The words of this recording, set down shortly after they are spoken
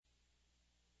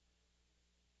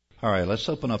All right, let's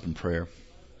open up in prayer.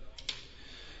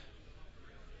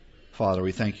 Father,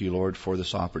 we thank you, Lord, for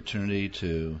this opportunity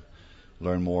to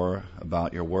learn more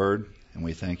about your word. And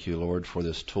we thank you, Lord, for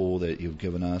this tool that you've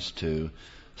given us to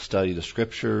study the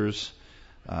scriptures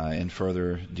in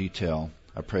further detail.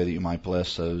 I pray that you might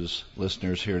bless those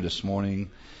listeners here this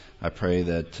morning. I pray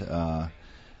that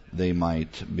they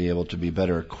might be able to be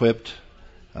better equipped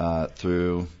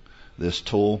through this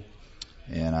tool.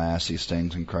 And I ask these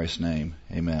things in Christ's name.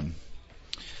 Amen.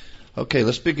 Okay,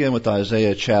 let's begin with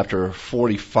Isaiah chapter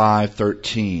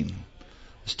 45:13.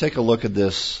 Let's take a look at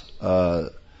this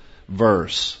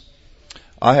verse.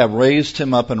 I have raised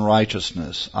him up in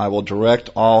righteousness. I will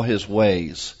direct all his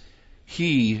ways.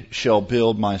 He shall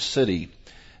build my city,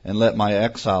 and let my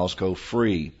exiles go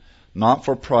free. Not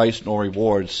for price nor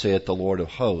reward, saith the Lord of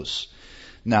hosts.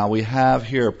 Now we have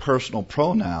here personal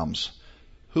pronouns.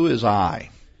 Who is I?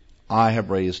 I have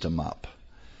raised him up.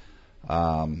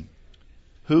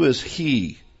 Who is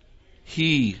he?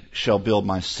 He shall build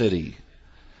my city.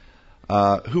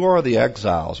 Who are the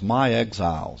exiles? My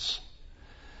exiles.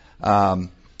 What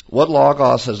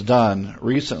Logos has done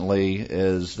recently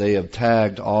is they have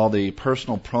tagged all the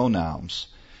personal pronouns,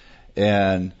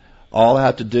 and all I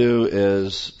have to do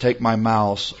is take my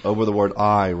mouse over the word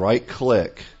I, right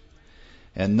click,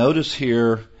 and notice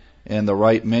here in the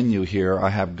right menu here I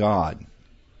have God.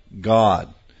 God.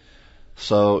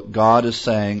 So God is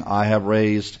saying, I have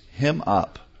raised him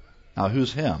up. Now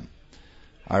who's him?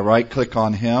 I right click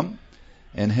on him,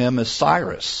 and him is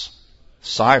Cyrus.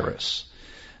 Cyrus.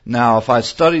 Now if I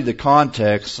study the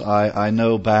context, I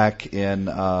know back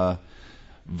in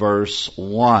verse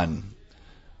 1,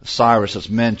 Cyrus is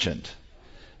mentioned.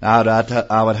 Now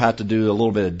I would have to do a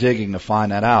little bit of digging to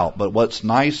find that out. But what's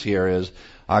nice here is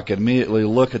I can immediately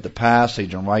look at the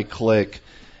passage and right click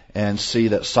and see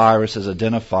that Cyrus is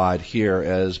identified here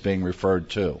as being referred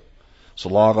to. So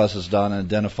Logos has done and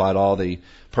identified all the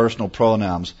personal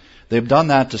pronouns. They've done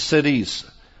that to cities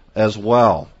as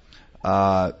well.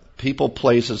 People,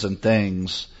 places, and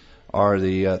things are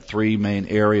the three main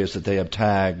areas that they have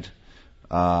tagged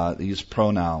these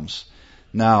pronouns.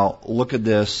 Now, look at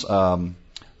this.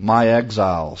 My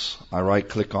exiles. I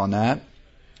right-click on that.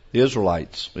 The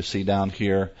Israelites. We see down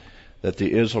here that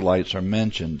the Israelites are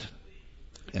mentioned.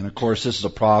 And of course, this is a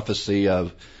prophecy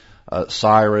of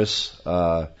Cyrus,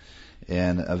 and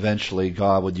eventually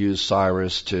God would use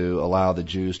Cyrus to allow the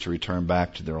Jews to return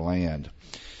back to their land.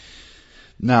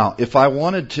 Now, if I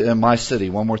wanted to, in my city,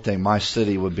 one more thing, my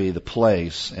city would be the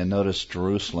place, and notice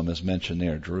Jerusalem is mentioned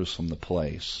there, Jerusalem the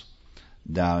place,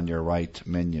 down in your right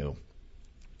menu.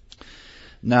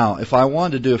 Now, if I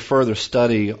wanted to do a further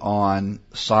study on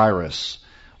Cyrus,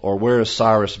 or where is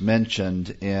Cyrus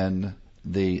mentioned in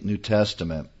the New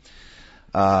Testament,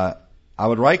 I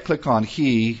would right click on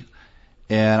he,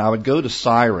 and I would go to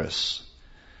Cyrus,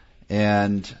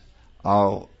 and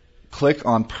I'll click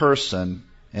on person,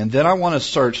 and then I want to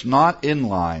search not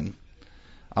inline,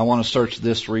 I want to search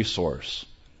this resource.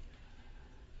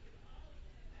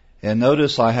 And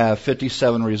notice I have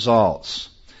 57 results.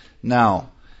 Now,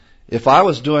 if I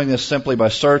was doing this simply by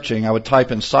searching, I would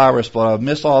type in Cyrus, but I would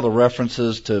miss all the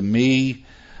references to me,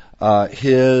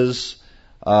 his,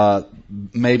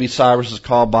 maybe Cyrus is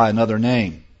called by another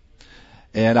name.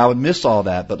 And I would miss all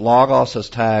that. But Logos has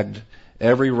tagged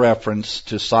every reference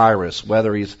to Cyrus,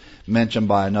 whether he's mentioned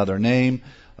by another name,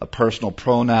 a personal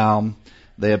pronoun.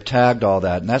 They have tagged all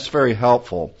that. And that's very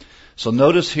helpful. So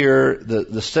notice here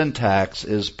the syntax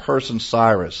is person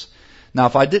Cyrus. Now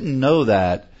if I didn't know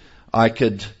that, I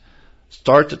could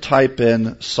start to type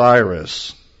in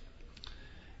Cyrus.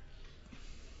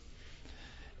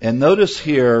 And notice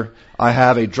here I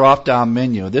have a drop-down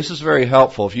menu. This is very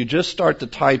helpful. If you just start to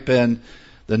type in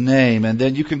the name, and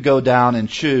then you can go down and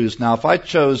choose. Now, if I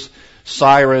chose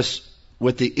Cyrus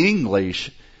with the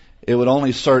English, it would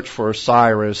only search for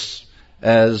Cyrus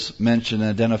as mentioned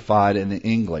and identified in the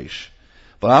English.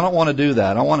 But I don't want to do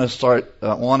that. I want to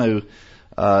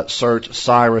search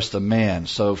Cyrus the man.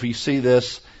 So if you see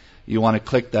this, you want to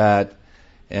click that.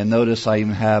 And notice I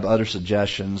even have other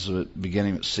suggestions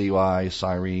beginning with CY,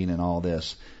 Cyrene, and all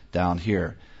this down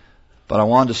here. But I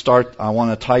want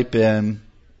to type in,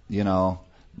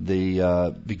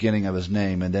 the beginning of his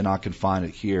name, and then I can find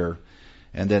it here.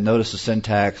 And then notice the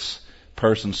syntax,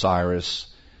 person Cyrus,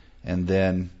 and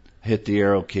then hit the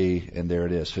arrow key, and there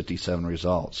it is, 57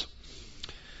 results.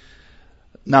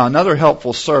 Now, another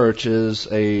helpful search is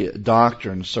a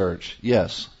doctrine search.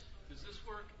 Yes? Does this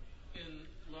work in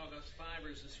Logos 5, or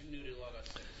is this new to Logos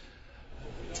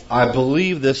 6? I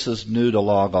believe this is new to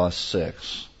Logos 6.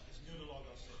 It's new to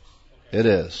Logos 6. Okay. It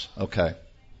is. Okay.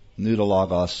 New to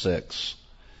Logos 6.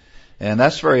 And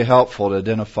that's very helpful to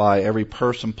identify every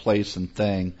person, place, and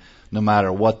thing, no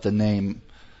matter what the name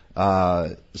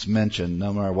is mentioned,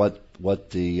 no matter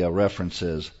what the reference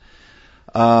is.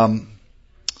 I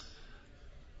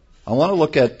want to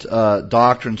look at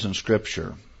doctrines in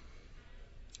Scripture.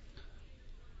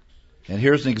 And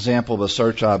here's an example of a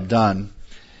search I've done.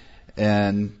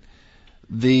 And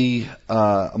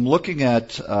I'm looking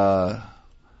at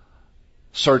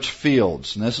search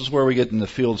fields, and this is where we get into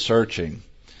field searching.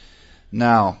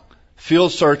 Now,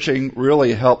 field searching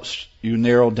really helps you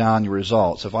narrow down your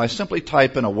results. If I simply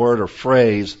type in a word or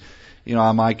phrase,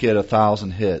 I might get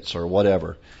 1,000 hits or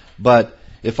whatever. But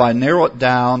if I narrow it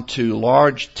down to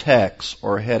large text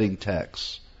or heading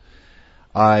text,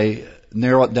 I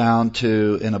narrow it down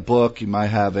to, in a book, you might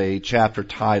have a chapter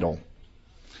title.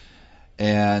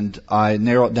 And I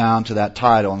narrow it down to that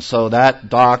title. And so that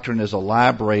doctrine is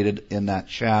elaborated in that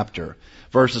chapter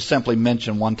versus simply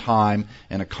mentioned one time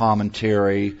in a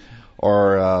commentary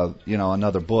or,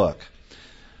 another book.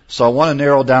 So I want to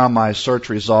narrow down my search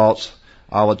results.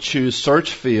 I will choose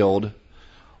search field,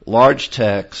 large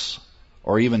text,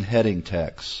 or even heading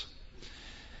text.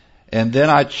 And then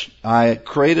I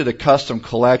created a custom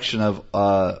collection of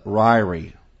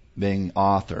Ryrie, being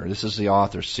author. This is the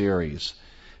author series.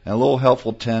 And a little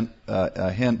helpful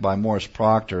hint by Morris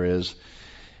Proctor is,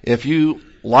 if you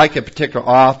like a particular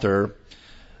author,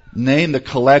 name the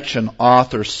collection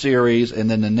author series and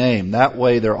then the name. That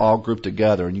way they're all grouped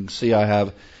together. And you can see I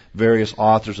have various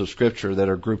authors of Scripture that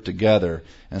are grouped together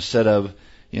instead of,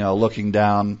 looking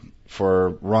down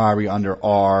for Ryrie under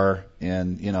R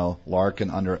and, Larkin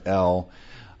under L.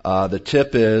 The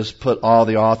tip is put all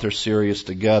the author series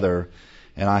together,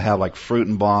 and I have like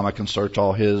Fruitenbaum. I can search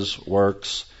all his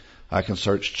works. I can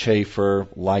search Chafer,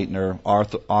 Leitner.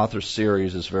 Author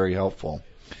series is very helpful.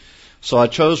 So I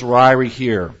chose Ryrie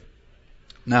here.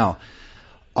 Now,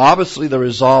 obviously the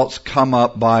results come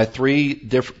up by three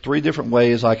different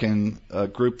ways I can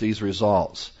group these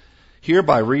results. Here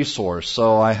by resource.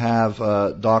 So I have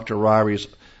Dr. Ryrie's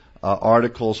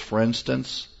articles, for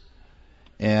instance,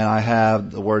 and I have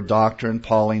the word doctrine,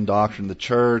 Pauline doctrine of the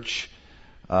church.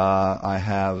 I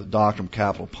have doctrine of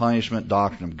capital punishment,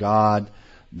 doctrine of God,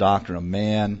 doctrine of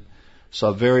man.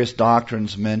 So various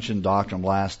doctrines mentioned, doctrine of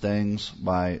last things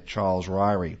by Charles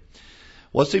Ryrie.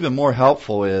 What's even more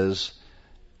helpful is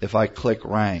if I click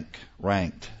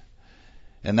ranked.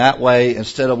 And that way,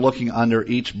 instead of looking under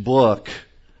each book,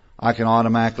 I can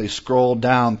automatically scroll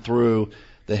down through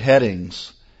the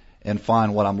headings and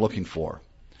find what I'm looking for.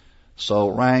 So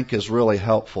rank is really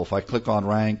helpful. If I click on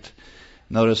ranked,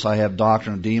 notice I have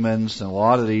Doctrine of Demons, and a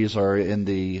lot of these are in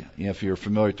the, if you're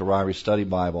familiar with the Ryrie Study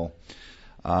Bible,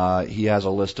 he has a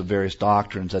list of various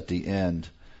doctrines at the end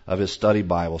of his study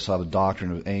Bible. So I have a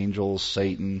doctrine of angels,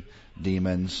 Satan,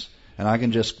 demons, and I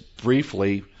can just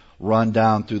briefly run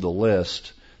down through the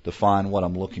list to find what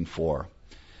I'm looking for.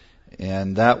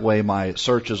 And that way my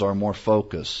searches are more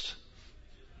focused.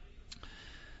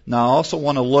 Now I also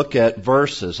want to look at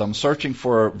verses. I'm searching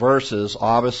for verses.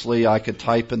 Obviously I could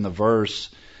type in the verse.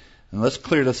 And let's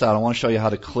clear this out. I want to show you how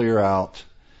to clear out.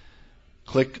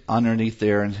 Click underneath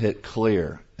there and hit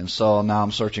clear. And so now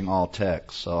I'm searching all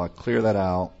text. So I clear that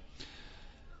out.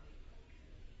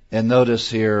 And notice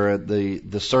here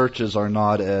the searches are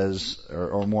not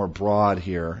or more broad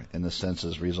here in the sense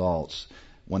as results.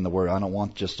 When I don't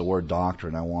want just the word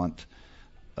doctrine. I want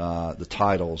the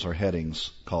titles or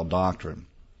headings called doctrine.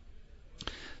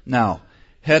 Now,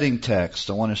 heading text.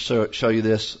 I want to show you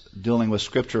this dealing with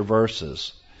scripture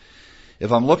verses.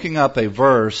 If I'm looking up a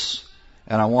verse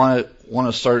and I want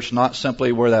to search not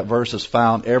simply where that verse is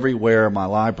found everywhere in my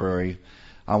library,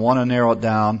 I want to narrow it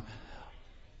down.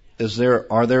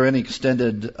 Are there any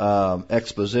extended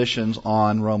expositions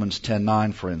on Romans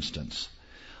 10:9, for instance?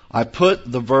 I put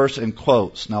the verse in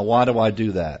quotes. Now, why do I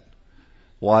do that?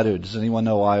 Does anyone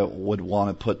know why I would want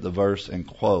to put the verse in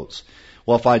quotes?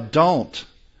 Well, if I don't,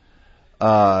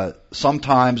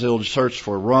 sometimes it'll search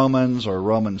for Romans or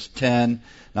Romans 10.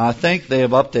 Now, I think they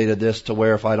have updated this to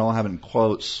where if I don't have it in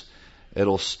quotes,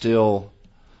 it'll still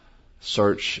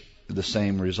search the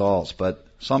same results. But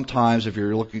sometimes if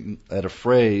you're looking at a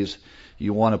phrase,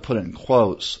 you want to put it in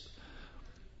quotes.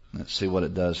 Let's see what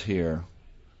it does here.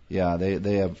 Yeah,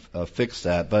 they have fixed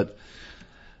that. But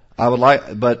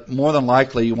but more than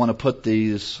likely you want to put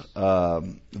the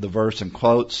verse in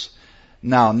quotes.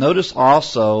 Now, notice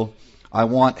also I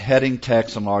want heading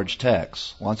text and large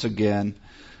text. Once again,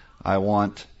 I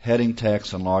want heading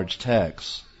text and large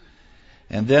text.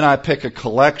 And then I pick a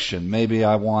collection. Maybe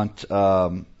I want,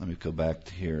 let me go back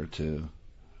to here too.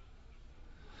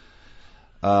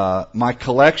 My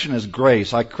collection is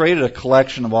Grace. I created a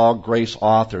collection of all Grace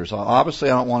authors. Obviously,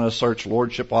 I don't want to search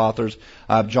Lordship authors.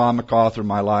 I have John MacArthur in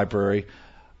my library.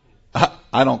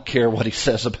 I don't care what he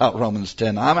says about Romans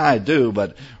 10. I do,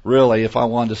 but really, if I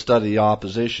wanted to study the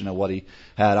opposition of what he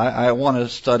had, I want to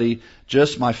study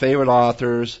just my favorite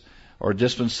authors or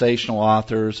dispensational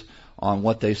authors on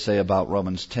what they say about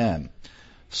Romans 10.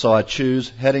 So I choose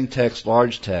heading text,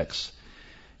 large text.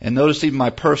 And notice even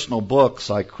my personal books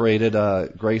I created,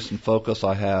 Grace and Focus,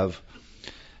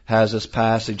 has this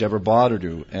passage, Ever Bothered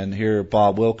You? And here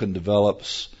Bob Wilkin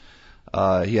develops,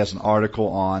 he has an article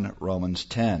on Romans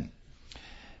 10.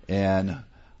 And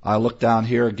I look down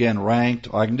here again,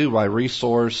 ranked. I can do by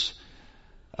resource.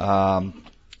 I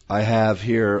have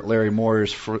here Larry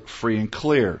Moyer's Free and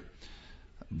Clear.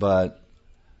 But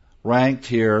ranked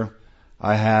here,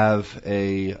 I have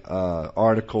a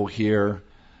article here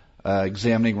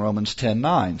examining Romans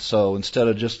 10:9. So instead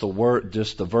of just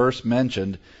the verse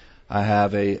mentioned, I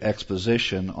have a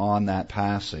exposition on that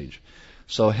passage.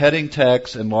 So heading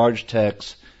text and large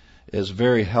text is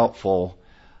very helpful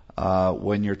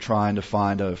when you're trying to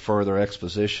find a further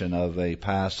exposition of a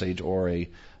passage or a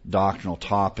doctrinal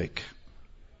topic.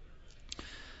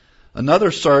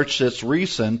 Another search that's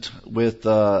recent with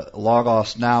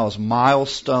Logos Now is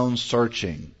milestone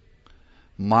searching.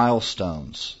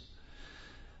 Milestones.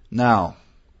 Now,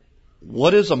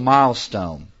 what is a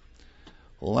milestone?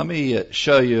 Well, let me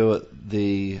show you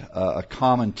a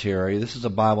commentary. This is a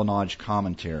Bible Knowledge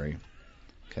commentary.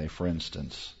 Okay, for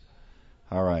instance.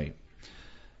 All right.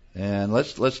 And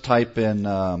let's type in,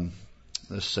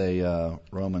 let's say,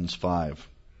 Romans 5.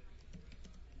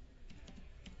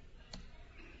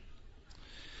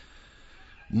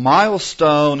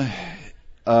 Milestone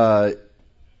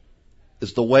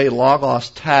is the way Logos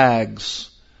tags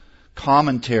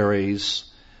commentaries,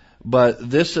 but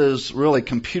this is really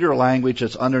computer language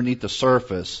that's underneath the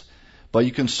surface. But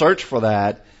you can search for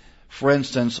that. For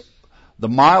instance, the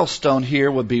milestone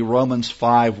here would be Romans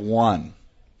 5:1.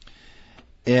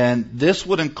 And this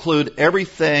would include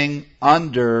everything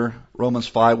under Romans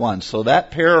 5:1. So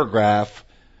that paragraph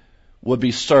would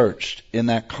be searched in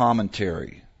that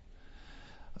commentary.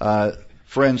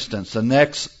 For instance, the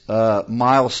next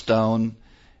milestone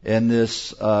in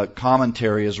this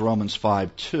commentary is Romans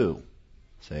 5:2.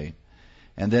 See?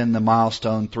 And then the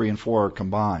milestone 3 and 4 are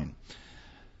combined.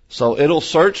 So it'll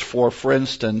search for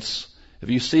instance, if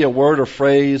you see a word or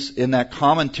phrase in that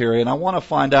commentary, and I want to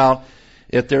find out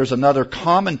if there's another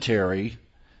commentary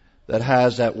that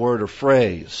has that word or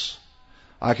phrase,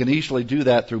 I can easily do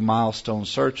that through milestone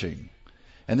searching.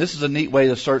 And this is a neat way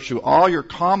to search through all your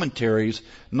commentaries,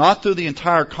 not through the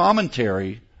entire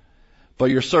commentary, but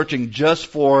you're searching just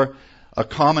for a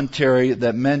commentary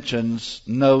that mentions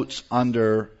notes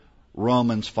under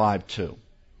Romans 5:2.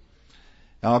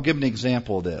 Now I'll give an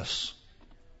example of this.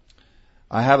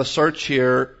 I have a search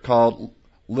here called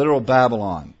Literal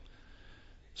Babylon.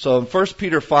 So in 1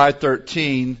 Peter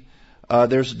 5:13,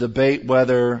 there's a debate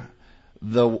whether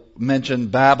the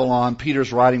mentioned Babylon,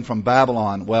 Peter's writing from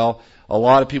Babylon. Well, a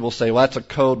lot of people say, well, that's a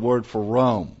code word for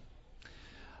Rome.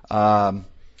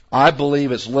 I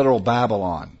believe it's literal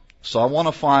Babylon. So I want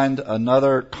to find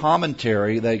another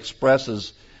commentary that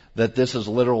expresses that this is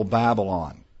literal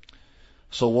Babylon.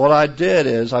 So what I did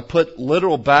is I put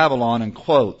literal Babylon in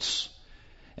quotes.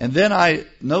 And then I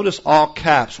notice all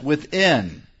caps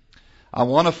within. I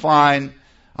want to find,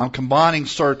 I'm combining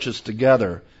searches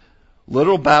together.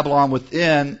 Literal Babylon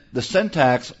within the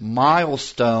syntax,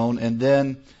 milestone, and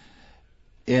then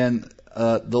in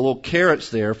the little carets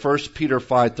there, 1 Peter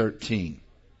 5:13.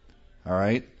 All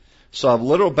right? So I have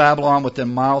literal Babylon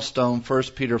within milestone,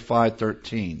 1 Peter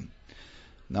 5:13.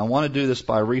 Now I want to do this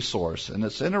by resource. And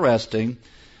it's interesting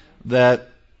that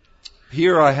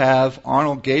here I have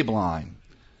Arnold Gaebelein.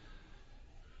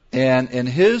 And in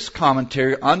his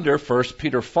commentary under 1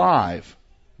 Peter 5,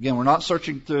 again, we're not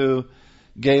searching through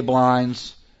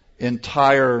Gaebelein's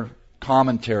entire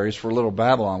commentaries for Little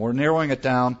Babylon. We're narrowing it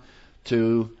down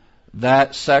to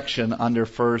that section under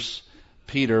 1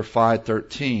 Peter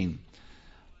 5:13.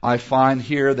 I find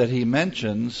here that he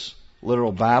mentions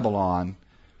literal Babylon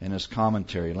in his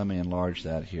commentary. Let me enlarge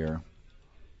that here.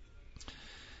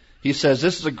 He says,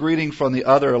 this is a greeting from the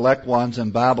other elect ones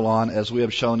in Babylon, as we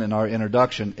have shown in our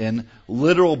introduction, in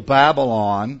literal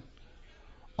Babylon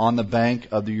on the bank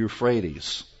of the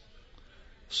Euphrates.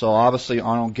 So obviously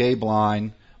Arnold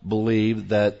Gaebelein believed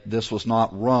that this was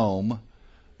not Rome,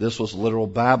 this was literal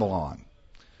Babylon.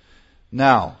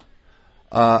 Now,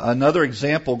 another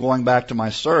example going back to my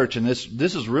search, and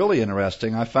this is really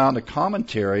interesting. I found a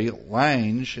commentary,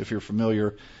 Lange, if you're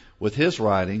familiar with his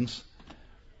writings,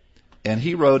 And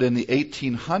he wrote in the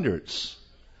 1800s,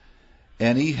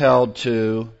 and he held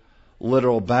to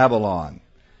literal Babylon.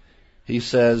 He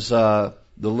says the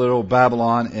literal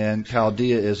Babylon in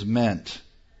Chaldea is meant.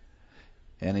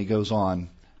 And he goes on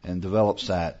and develops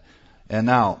that. And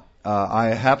now, I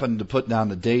happened to put down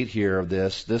the date here of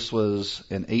this. This was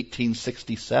in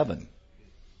 1867.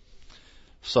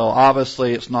 So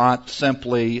obviously it's not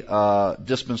simply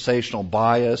dispensational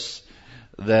bias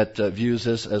that views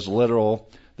this as literal.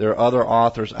 There are other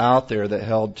authors out there that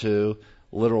held to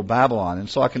literal Babylon. And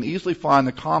so I can easily find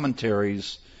the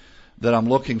commentaries that I'm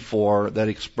looking for that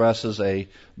expresses a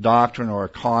doctrine or a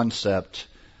concept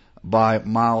by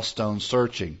milestone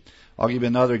searching. I'll give you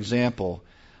another example.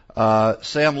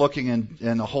 Say I'm looking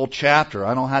in a whole chapter.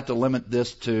 I don't have to limit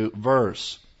this to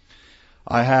verse.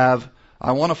 I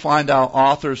want to find out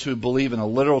authors who believe in a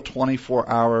literal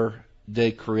 24-hour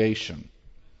day creation.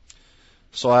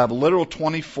 So I have literal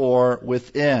 24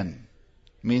 within,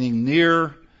 meaning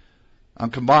near.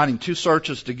 I'm combining two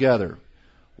searches together.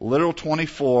 Literal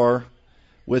 24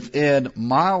 within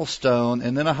milestone,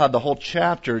 and then I have the whole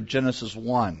chapter, Genesis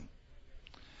 1.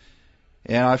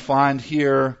 And I find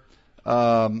here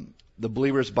the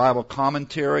Believer's Bible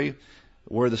Commentary,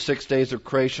 were the 6 days of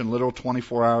creation literal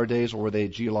 24-hour days, or were they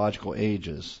geological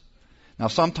ages? Now,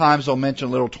 sometimes they'll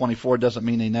mention literal 24. Doesn't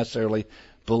mean they necessarily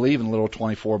believe in literal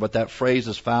 24, but that phrase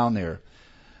is found there.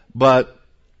 But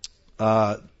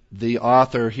the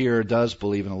author here does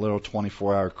believe in a literal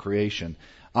 24-hour creation.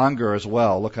 Unger as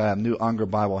well. Look, I have New Unger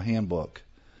Bible Handbook.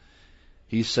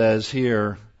 He says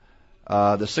here,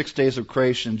 the 6 days of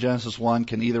creation in Genesis 1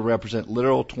 can either represent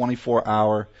literal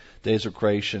 24-hour days of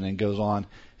creation, and goes on,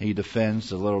 and he defends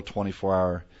the literal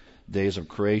 24-hour days of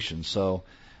creation. So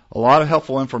a lot of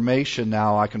helpful information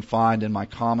now I can find in my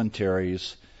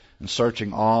commentaries and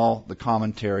searching all the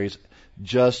commentaries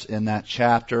just in that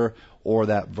chapter or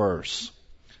that verse.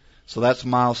 So that's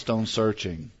milestone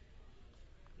searching.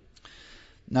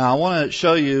 Now I want to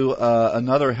show you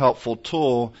another helpful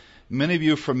tool. Many of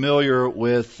you are familiar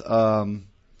with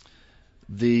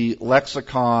the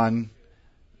lexicon,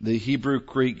 the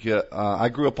Hebrew-Greek. I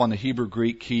grew up on the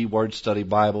Hebrew-Greek Keyword Study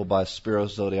Bible by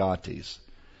Spiros Zodhiates.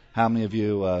 How many of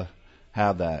you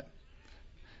have that?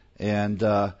 And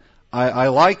I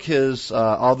like his,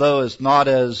 although it's not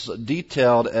as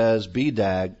detailed as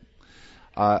BDAG,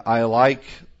 I like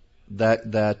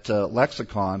that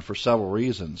lexicon for several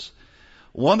reasons.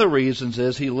 One of the reasons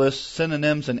is he lists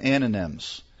synonyms and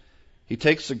antonyms. He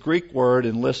takes the Greek word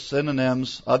and lists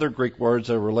synonyms, other Greek words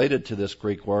that are related to this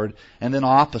Greek word, and then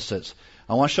opposites.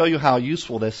 I want to show you how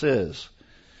useful this is.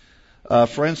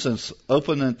 For instance,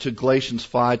 open it to Galatians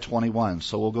 5:21.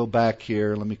 So we'll go back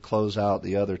here. Let me close out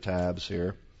the other tabs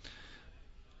here.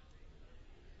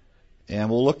 And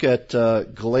we'll look at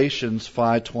Galatians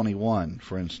 5:21,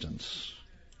 for instance.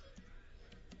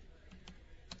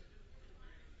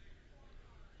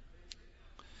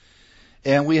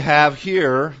 And we have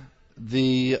here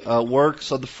the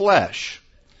works of the flesh.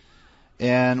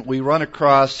 And we run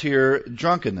across here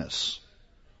drunkenness.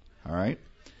 All right.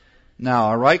 Now,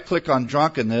 I right-click on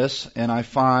drunkenness, and I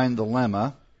find the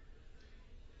lemma.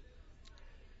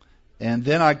 And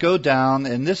then I go down,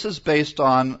 and this is based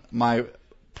on my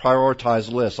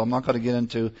prioritized list. I'm not going to get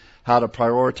into how to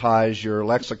prioritize your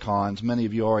lexicons. Many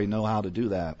of you already know how to do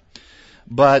that.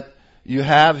 But you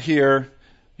have here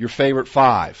your favorite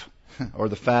 5, or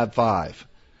the Fab 5.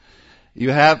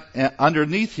 You have,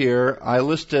 underneath here, I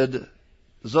listed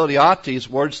Zodhiates'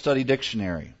 Word Study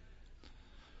Dictionary.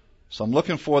 So I'm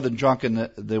looking for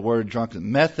the word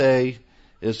drunken. Methe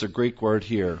is the Greek word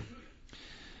here.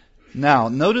 Now,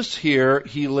 notice here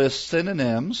he lists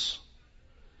synonyms,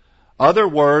 other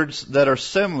words that are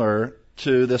similar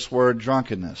to this word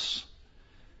drunkenness.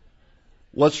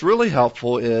 What's really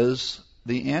helpful is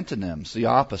the antonyms, the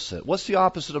opposite. What's the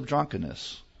opposite of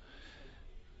drunkenness?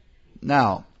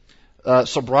 Now,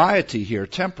 sobriety here,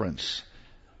 temperance.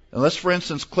 And let's, for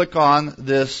instance, click on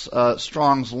this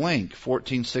Strong's link,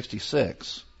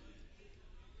 1466.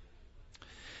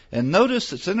 And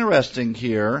notice it's interesting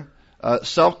here,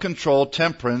 self-control,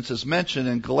 temperance is mentioned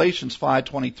in Galatians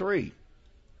 5:23.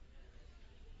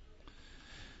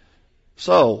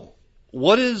 So,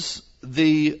 what is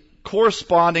the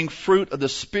corresponding fruit of the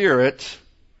Spirit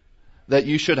that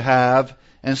you should have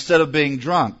instead of being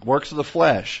drunk? Works of the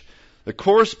flesh. The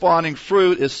corresponding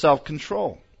fruit is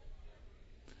self-control.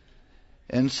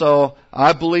 And so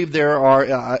I believe there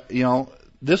are,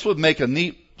 this would make a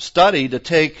neat study to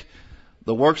take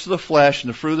the works of the flesh and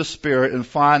the fruit of the Spirit and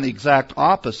find the exact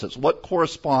opposites. What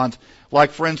corresponds,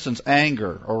 like for instance,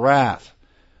 anger or wrath?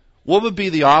 What would be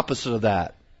the opposite of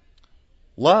that?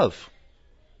 Love.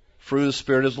 Fruit of the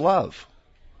Spirit is love.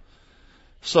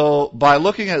 So by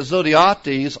looking at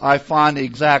zodiates, I find the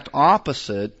exact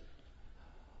opposite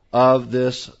of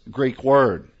this Greek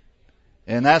word.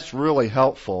 And that's really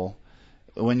helpful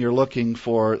when you're looking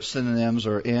for synonyms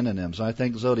or antonyms. I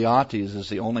think zodiates is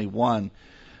the only one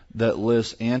that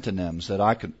lists antonyms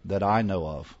that I know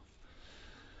of.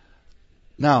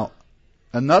 Now,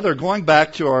 going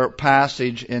back to our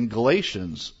passage in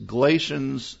Galatians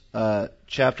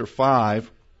chapter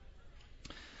 5,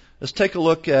 let's take a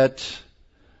look at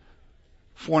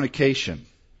fornication.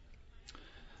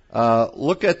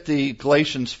 Look at the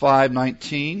Galatians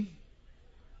 5:19.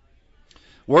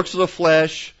 Works of the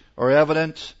flesh are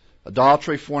evident: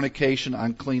 adultery, fornication,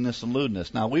 uncleanness, and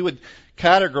lewdness. Now, we would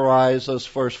categorize those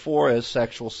first four as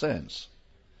sexual sins.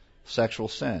 Sexual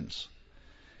sins.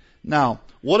 Now,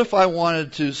 what if I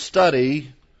wanted to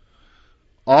study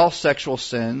all sexual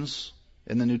sins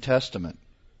in the New Testament?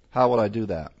 How would I do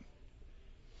that?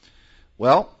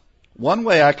 Well, one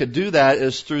way I could do that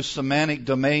is through semantic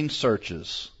domain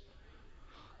searches,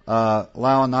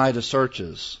 Louw-Nida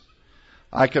searches.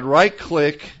 I could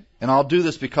right-click, and I'll do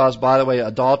this because, by the way,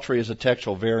 adultery is a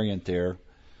textual variant there.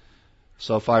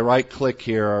 So if I right-click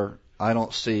here, I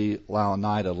don't see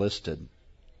Louw-Nida listed.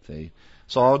 See?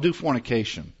 So I'll do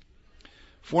fornication.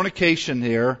 Fornication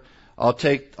here, I'll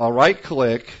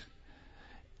right-click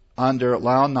under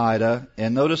Louw-Nida,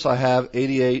 and notice I have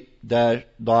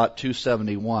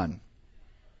 88.271.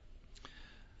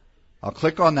 I'll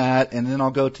click on that, and then I'll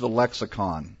go to the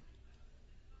lexicon.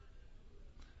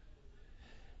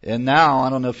 And now,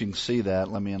 I don't know if you can see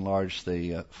that. Let me enlarge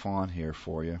the font here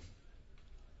for you.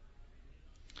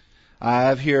 I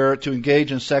have here to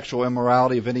engage in sexual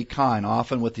immorality of any kind,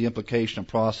 often with the implication of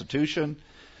prostitution,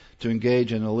 to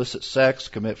engage in illicit sex,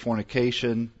 commit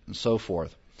fornication, and so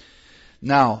forth.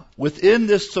 Now, within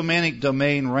this semantic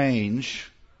domain range,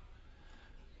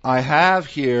 I have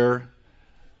here,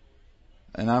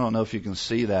 and I don't know if you can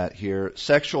see that here,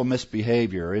 sexual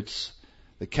misbehavior. It's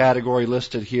the category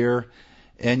listed here.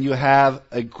 And you have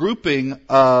a grouping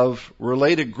of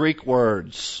related Greek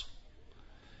words.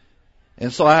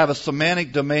 And so I have a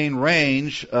semantic domain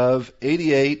range of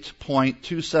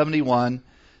 88.271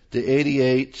 to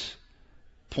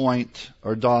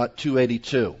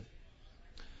 88.282.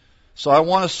 So I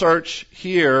want to search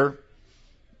here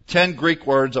 10 Greek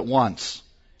words at once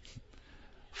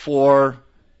for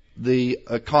the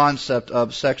concept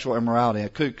of sexual immorality.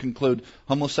 It could include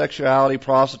homosexuality,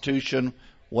 prostitution,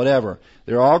 whatever.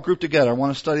 They're all grouped together. I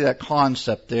want to study that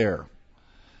concept there.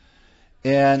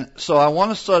 And so I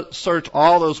want to search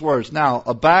all those words. Now,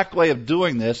 a back way of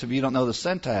doing this, if you don't know the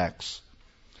syntax,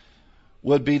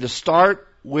 would be to start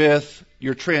with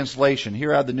your translation.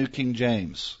 Here I have the New King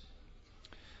James.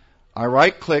 I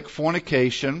right-click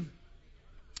fornication,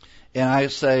 and I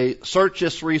say, search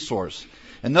this resource.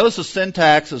 And notice the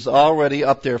syntax is already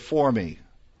up there for me.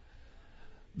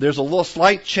 There's a little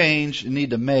slight change you need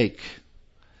to make.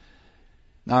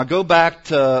 Now go back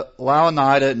to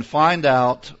Louw-Nida and find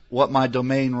out what my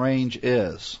domain range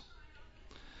is.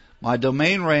 My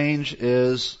domain range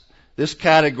is this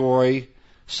category,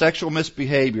 sexual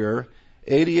misbehavior,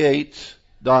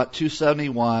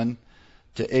 88.271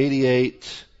 to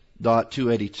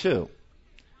 88.282.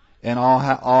 And all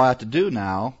I have to do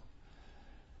now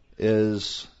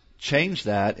is change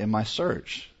that in my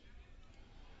search.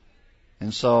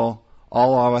 And so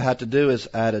all I have to do is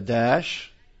add a dash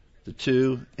to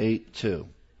 282.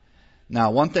 Now,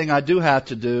 one thing I do have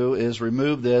to do is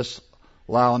remove this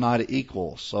Louw-Nida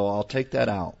equals. So I'll take that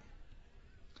out.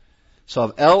 So I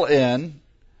have LN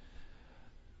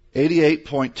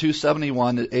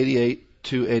 88.271 to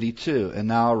 88.282. And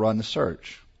now I'll run the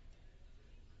search.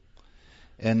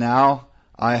 And now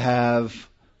I have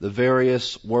the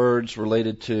various words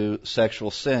related to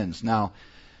sexual sins. Now,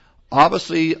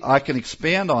 obviously, I can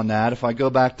expand on that. If I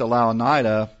go back to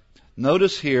Louw-Nida,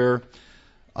 notice here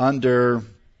under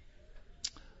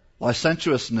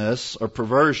licentiousness or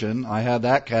perversion, I have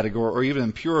that category, or even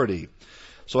impurity.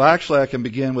 So actually I can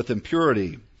begin with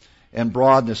impurity and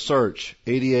broaden the search,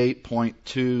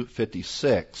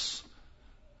 88.256.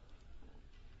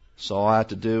 So all I have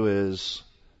to do is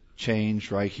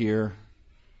change right here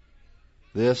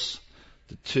this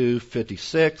to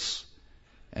 256,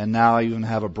 and now I even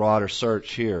have a broader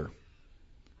search here.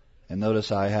 And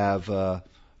notice I have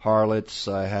harlots,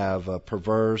 I have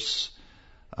perverse,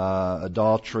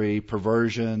 adultery,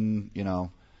 perversion,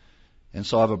 and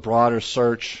so I have a broader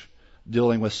search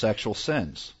dealing with sexual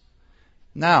sins.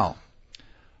 Now,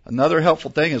 another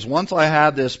helpful thing is once I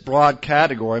have this broad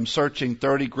category, I'm searching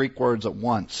 30 Greek words at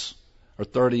once, or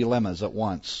 30 lemmas at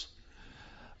once.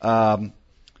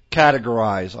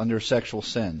 categorize under sexual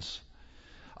sins.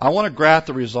 I want to graph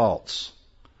the results.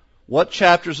 What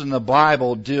chapters in the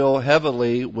Bible deal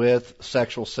heavily with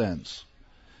sexual sins?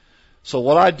 So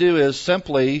what I do is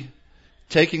simply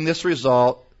taking this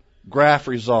result, graph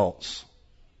results.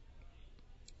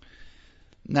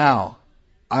 Now,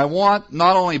 I want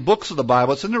not only books of the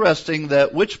Bible, it's interesting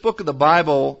that which book of the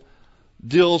Bible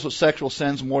deals with sexual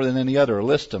sins more than any other.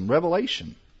 List them.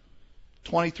 Revelation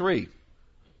 23.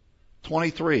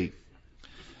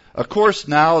 Of course,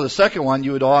 now the second one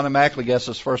you would automatically guess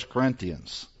is 1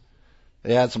 Corinthians.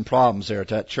 They had some problems there at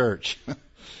that church.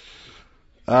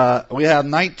 We have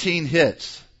 19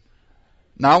 hits.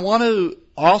 Now I want to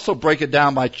also break it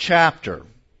down by chapter.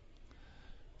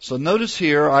 So notice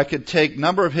here I could take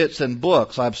number of hits in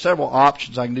books. I have several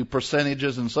options. I can do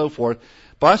percentages and so forth.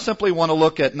 But I simply want to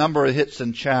look at number of hits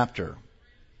in chapter.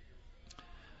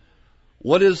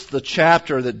 What is the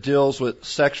chapter that deals with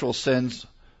sexual sins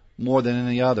more than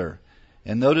any other?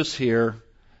 And notice here,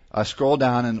 I scroll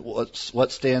down and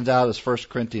what stands out is 1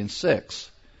 Corinthians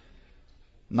 6.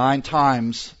 9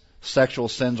 times sexual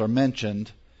sins are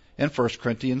mentioned in 1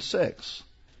 Corinthians 6.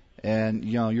 And,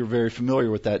 you're very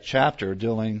familiar with that chapter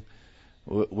dealing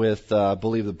with, I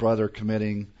believe, the brother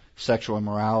committing sexual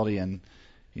immorality and,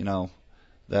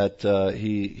 that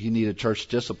he needed church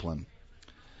discipline.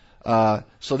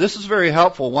 So this is very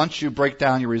helpful. Once you break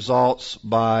down your results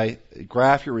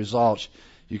graph your results,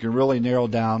 you can really narrow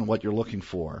down what you're looking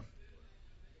for.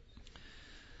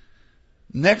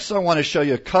 Next, I want to show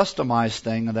you a customized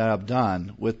thing that I've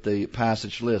done with the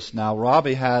passage list. Now,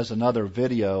 Robbie has another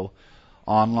video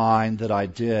online that I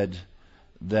did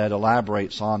that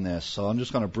elaborates on this, so I'm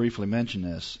just going to briefly mention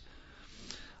this.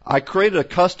 I created a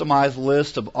customized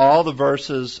list of all the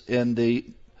verses in the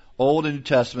Old and New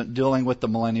Testament dealing with the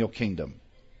millennial kingdom.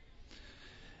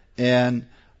 And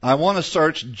I want to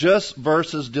search just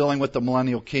verses dealing with the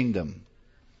millennial kingdom.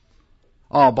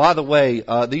 Oh, by the way,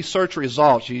 these search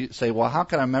results, you say, well, how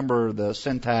can I remember the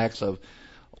syntax of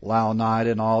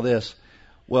Louw-Nida and all this?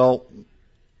 Well,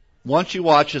 once you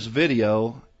watch this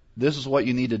video, this is what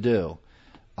you need to do.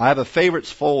 I have a favorites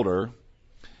folder,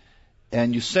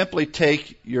 and you simply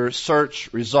take your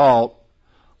search result,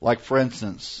 like for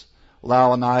instance,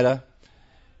 Louw-Nida.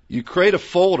 You create a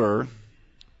folder,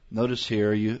 notice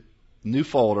here, new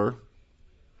folder,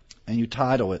 and you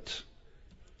title it.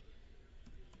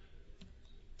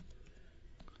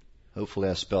 Hopefully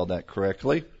I spelled that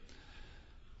correctly.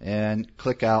 And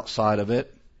click outside of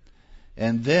it.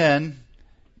 And then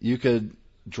you could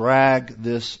drag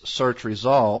this search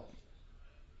result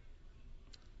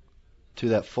to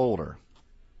that folder.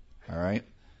 All right.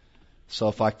 So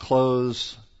if I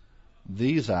close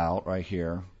these out right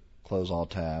here, close all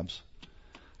tabs,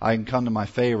 I can come to my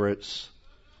favorites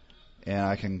and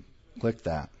I can click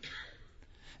that.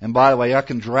 And by the way, I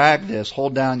can drag this,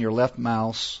 hold down your left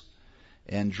mouse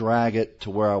and drag it to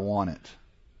where I want it.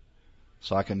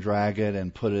 So I can drag it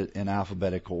and put it in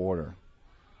alphabetical order,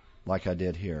 like I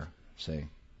did here. See?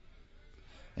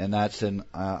 And that's in.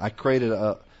 I created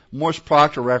a. Morse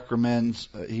Proctor recommends.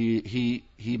 He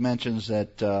mentions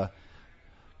that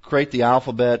create the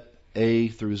alphabet A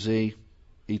through Z,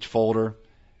 each folder,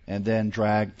 and then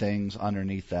drag things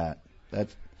underneath that.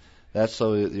 That's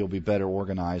so you'll be better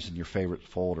organized in your favorite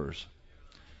folders.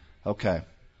 Okay.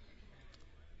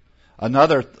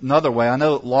 Another way, I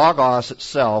know Logos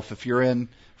itself, if you're in,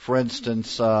 for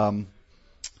instance,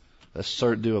 let's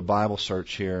do a Bible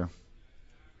search here.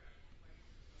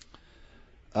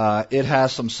 It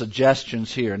has some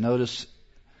suggestions here. Notice,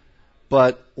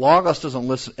 but Logos doesn't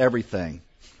list everything.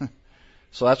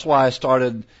 So that's why I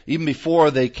started, even before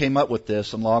they came up with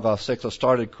this in Logos 6, I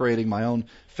started creating my own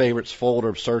favorites folder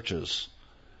of searches,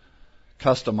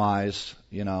 customized,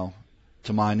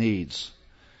 to my needs.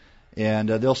 And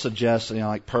they'll suggest,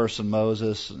 like person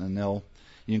Moses, and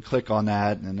you can click on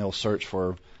that, and they'll search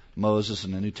for Moses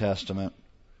in the New Testament.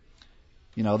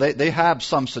 They have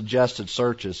some suggested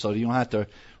searches, so you don't have to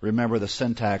remember the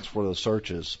syntax for those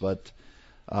searches. But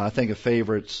I think a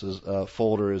favorites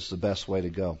folder is the best way to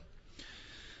go.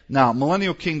 Now,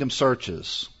 Millennial Kingdom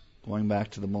searches. Going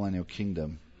back to the Millennial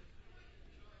Kingdom.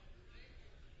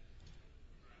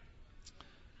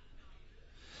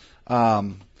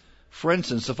 For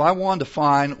instance, if I wanted to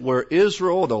find where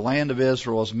Israel, the land of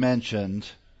Israel, is mentioned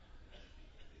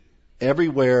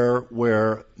everywhere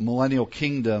where Millennial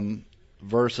Kingdom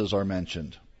verses are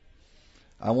mentioned,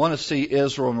 I want to see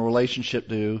Israel in relationship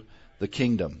to the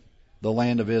kingdom, the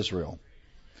land of Israel.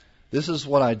 This is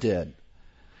what I did.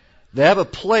 They have a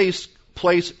place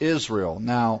Israel.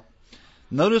 Now,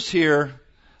 notice here,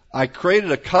 I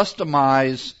created a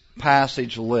customized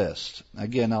passage list.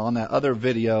 Again, on that other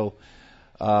video,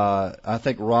 I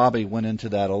think Robbie went into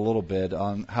that a little bit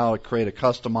on how to create a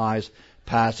customized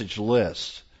passage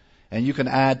list. And you can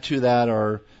add to that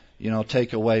or,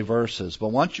 take away verses. But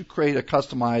once you create a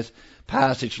customized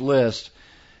passage list,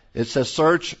 it says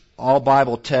search all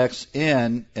Bible texts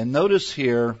in, and notice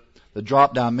here the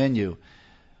drop-down menu.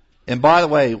 And by the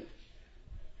way,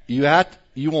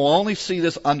 you will only see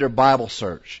this under Bible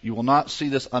search. You will not see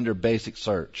this under basic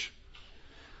search.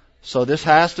 So this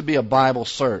has to be a Bible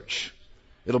search.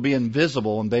 It'll be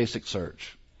invisible in basic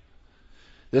search.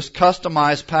 This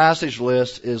customized passage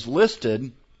list is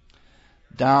listed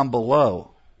down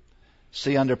below.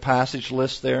 See under passage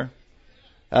list there?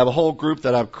 I have a whole group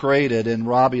that I've created, and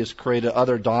Robbie has created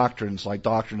other doctrines like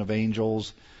doctrine of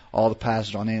angels, all the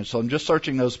passages on angels. So I'm just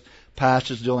searching those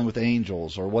passages dealing with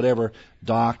angels or whatever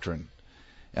doctrine.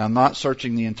 And I'm not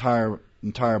searching the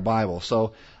entire Bible.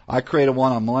 So I created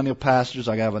one on millennial passages.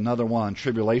 I have another one on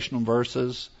tribulational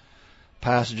verses,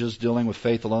 passages dealing with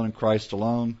faith alone in Christ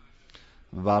alone.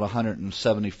 About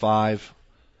 175,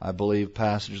 I believe,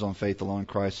 passages on faith alone in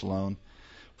Christ alone.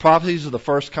 Prophecies of the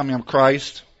first coming of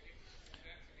Christ.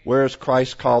 Where is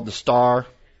Christ called the star?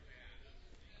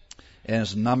 And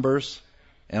his numbers.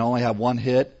 And only have one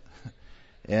hit.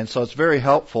 And so it's very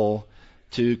helpful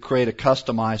to create a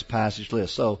customized passage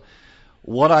list. So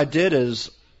what I did is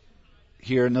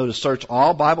here, notice search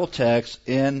all Bible texts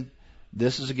in,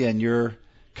 this is again your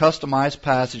customized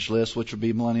passage list, which would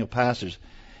be millennial passages.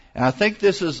 And I think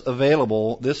this list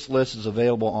is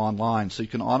available online, so you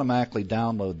can automatically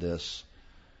download this.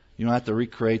 You don't have to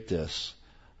recreate this.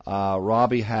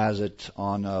 Robbie has it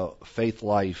on Faith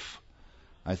Life,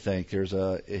 I think. There's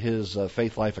his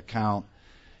Faith Life account.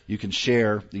 You can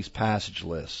share these passage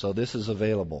lists. So this is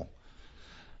available.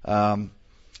 Now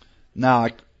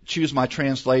I choose my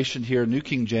translation here, New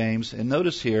King James, and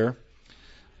notice here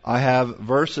I have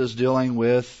verses dealing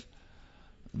with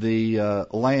the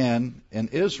land in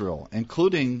Israel,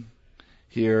 including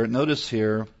here, notice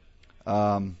here,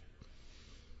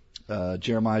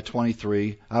 Jeremiah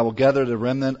 23, I will gather the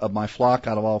remnant of my flock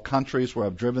out of all countries where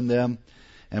I've driven them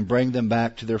and bring them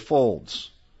back to their folds,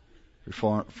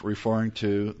 referring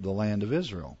to the land of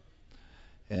Israel.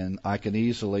 And I can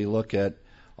easily look at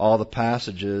all the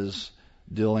passages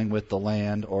dealing with the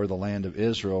land or the land of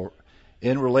Israel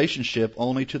in relationship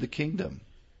only to the kingdom.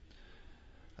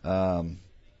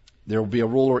 There will be a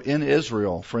ruler in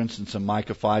Israel, for instance, in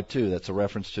Micah 5:2. That's a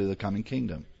reference to the coming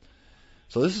kingdom.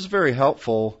 So this is very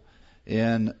helpful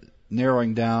in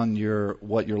narrowing down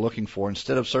what you're looking for.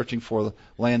 Instead of searching for the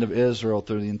land of Israel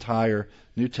through the entire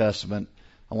New Testament,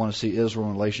 I want to see Israel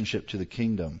in relationship to the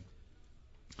kingdom.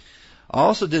 I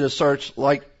also did a search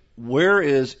like, where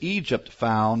is Egypt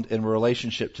found in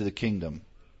relationship to the kingdom?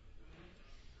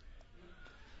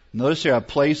 Notice here I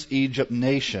place Egypt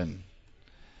nation.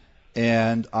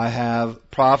 And I have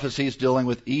prophecies dealing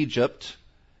with Egypt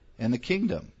and the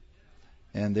kingdom.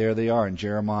 And there they are in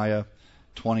Jeremiah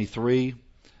 23.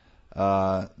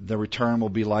 The return will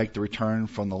be like the return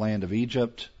from the land of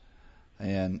Egypt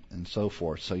and so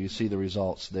forth. So you see the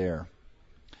results there.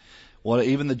 Well,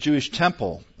 even the Jewish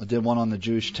temple, I did one on the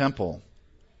Jewish temple.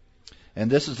 And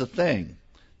this is the thing.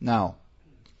 Now,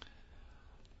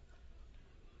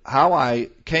 how I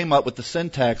came up with the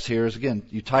syntax here is, again,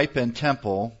 you type in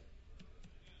temple.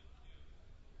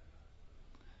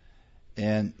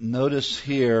 And notice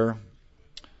here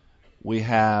we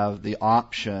have the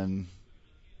option,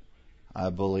 I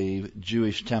believe,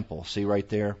 Jewish temple. See right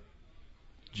there?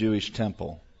 Jewish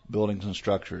temple, buildings and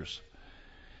structures.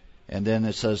 And then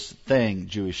it says thing,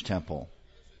 Jewish temple.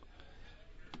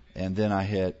 And then I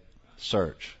hit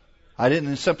search. I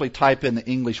didn't simply type in the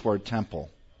English word temple.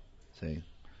 See?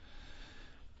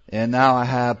 And now I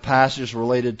have passages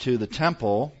related to the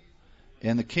temple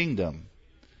and the kingdom.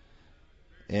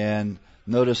 And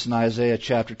notice in Isaiah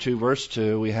chapter 2, verse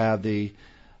 2, we have the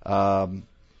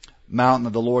mountain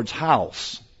of the Lord's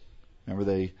house. Remember,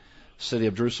 the city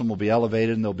of Jerusalem will be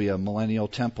elevated, and there'll be a millennial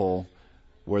temple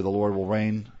where the Lord will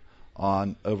reign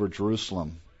over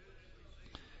Jerusalem.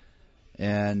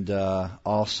 And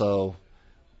also,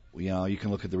 you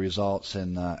can look at the results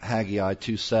in Haggai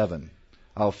 2:7.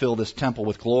 I will fill this temple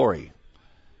with glory.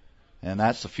 And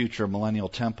that's the future millennial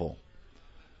temple.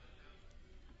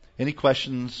 Any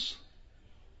questions?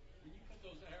 When you put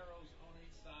those arrows on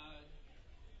each side,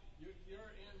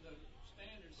 you're in the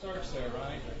standard search there,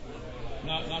 right?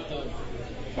 Not the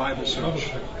Bible search.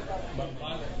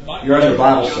 You're under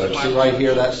Bible search. See right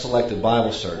here, that's selected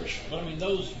Bible search. But I mean,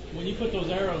 when you put those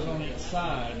arrows on each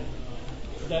side,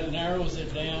 that narrows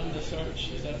it down, the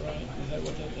search. Is that right? Is that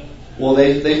what that does? Well,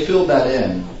 they filled that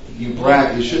in.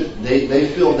 They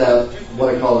filled that,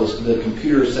 what I call is the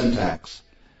computer syntax.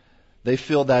 They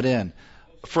filled that in.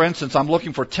 For instance, I'm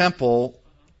looking for temple.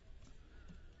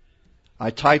 I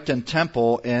typed in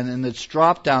temple, and in its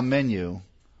drop-down menu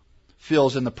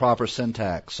fills in the proper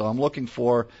syntax. So I'm looking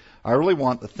for, I really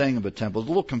want the thing of a temple. It's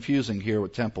a little confusing here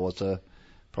with temple. It's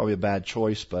probably a bad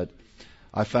choice, but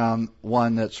I found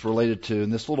one that's related to,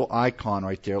 and this little icon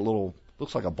right there,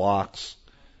 looks like a box.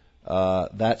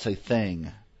 That's a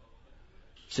thing.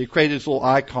 So you create these little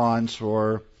icons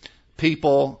for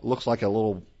people. Looks like a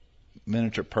little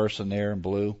miniature person there in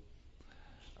blue.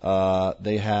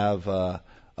 They have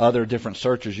other different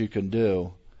searches you can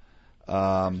do.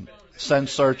 Send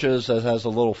searches that has a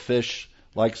little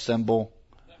fish-like symbol.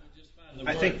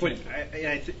 I think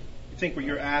what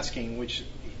you're asking, which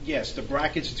yes, the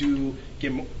brackets do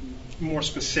get more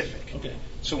specific. Okay.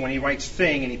 So when he writes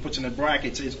thing and he puts in the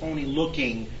brackets, it's only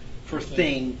looking for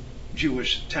thing,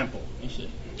 Jewish temple. I see.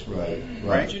 Right,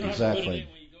 But you don't have to put it exactly. in when you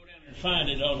go down and find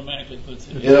it, it automatically puts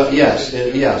it in.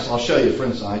 Yes. I'll show you. For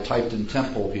instance, I typed in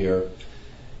temple here,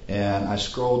 and I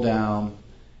scroll down,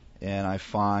 and I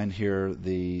find here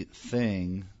the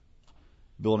thing,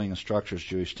 building and structures,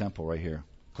 Jewish temple right here.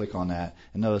 Click on that,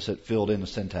 and notice it filled in the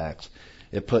syntax.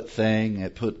 It put thing,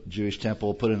 it put Jewish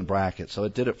temple, put it in brackets, so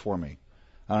it did it for me.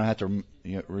 I don't have to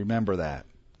remember that.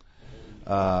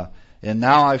 And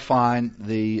now I find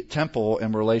the temple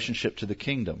in relationship to the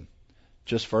kingdom,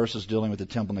 just verses dealing with the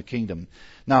temple and the kingdom.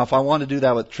 Now, if I want to do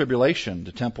that with tribulation,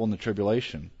 the temple and the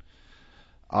tribulation,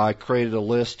 I created a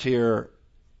list here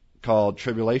called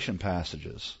tribulation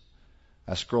passages.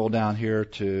 I scroll down here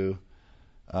to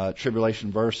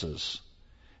tribulation verses.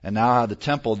 And now I have the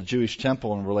temple, the Jewish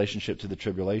temple, in relationship to the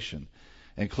tribulation,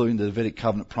 including the Davidic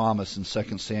covenant promise in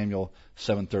 2 Samuel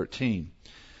 7:13.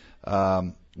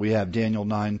 We have Daniel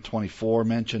 9:24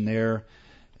 mentioned there,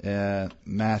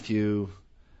 Matthew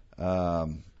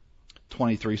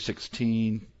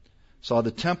 23:16. Saw the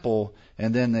temple,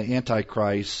 and then the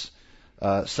Antichrist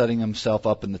setting himself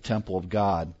up in the temple of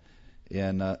God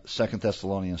in 2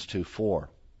 Thessalonians 2:4.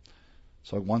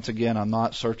 So once again, I'm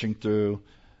not searching through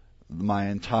my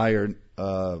entire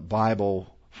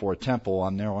Bible for a temple.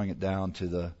 I'm narrowing it down to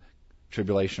the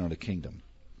tribulation or the kingdom.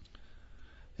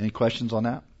 Any questions on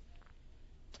that?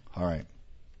 All right.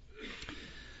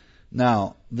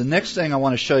 Now, the next thing I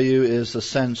want to show you is the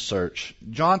send search.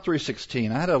 John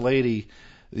 3:16. I had a lady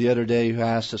the other day who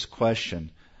asked this question.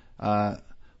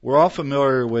 We're all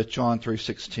familiar with John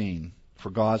 3:16, for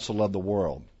God so loved the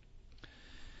world.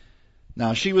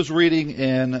 Now, she was reading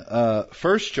in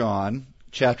 1 John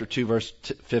chapter 2, verse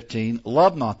 15,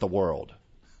 love not the world.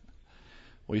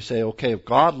 Well, you say, okay, if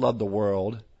God loved the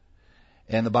world,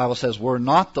 and the Bible says we're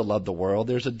not to love the world,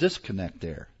 there's a disconnect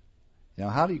there.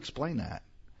 How do you explain that?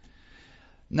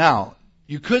 Now,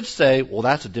 you could say, well,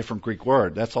 that's a different Greek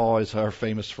word. That's always our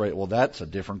famous phrase, well, that's a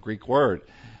different Greek word.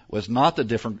 Well, it's not a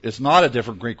different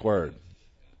Greek word.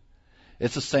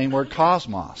 It's the same word,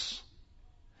 cosmos.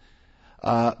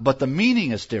 But the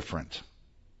meaning is different.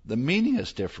 The meaning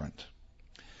is different.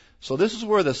 So this is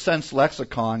where the sense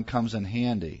lexicon comes in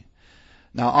handy.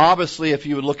 Now, obviously, if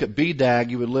you would look at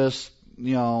BDAG, you would list, I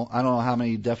don't know how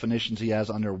many definitions he has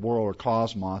under world or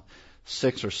cosmos,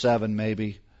 6 or 7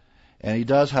 maybe. And he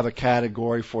does have a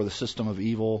category for the system of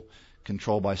evil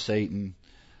controlled by Satan.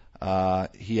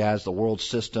 He has the world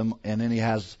system, and then he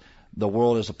has the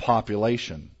world as a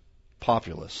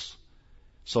populace.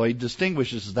 So he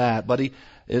distinguishes that, but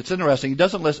it's interesting. He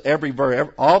doesn't list every verse.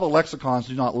 All the lexicons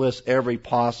do not list every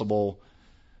possible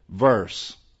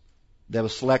verse. They have a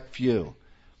select few.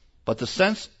 But the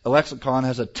sense lexicon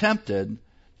has attempted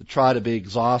to try to be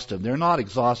exhaustive. They're not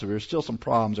exhaustive. There's still some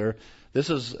problems there. This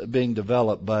is being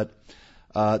developed, but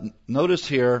notice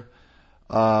here,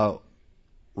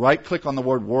 right-click on the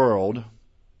word world,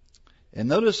 and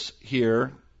notice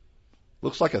here,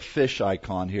 looks like a fish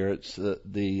icon here. It's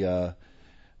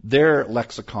their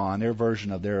lexicon, their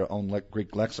version of their own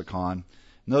Greek lexicon.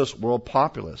 Notice world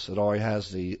populace. It already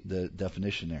has the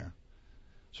definition there.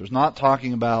 So it's not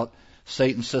talking about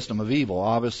Satan's system of evil.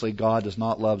 Obviously, God does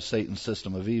not love Satan's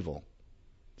system of evil.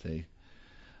 See?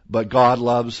 But God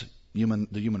loves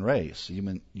the human race,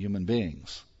 human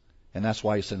beings. And that's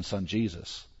why he sent his son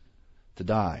Jesus to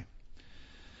die.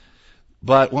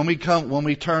 But when we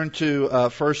turn to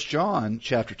 1 John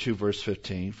chapter 2 verse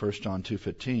 15, 1 John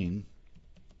 2:15,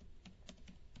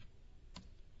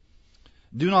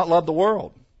 do not love the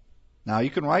world. Now you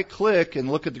can right click and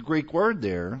look at the Greek word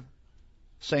there,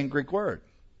 same Greek word.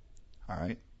 All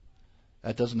right.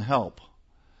 That doesn't help.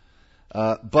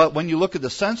 But when you look at the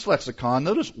sense lexicon,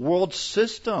 notice world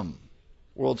system.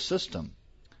 World system.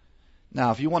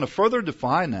 Now, if you want to further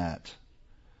define that,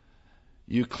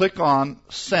 you click on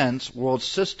sense, world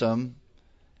system,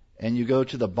 and you go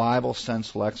to the Bible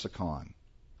sense lexicon.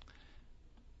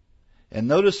 And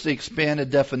notice the expanded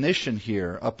definition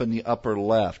here up in the upper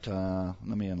left. Let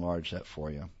me enlarge that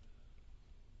for you.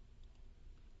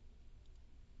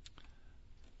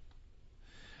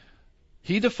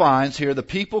 He defines here the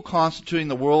people constituting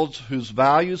the world whose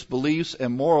values, beliefs,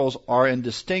 and morals are in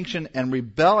distinction and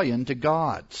rebellion to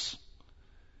God's.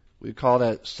 We call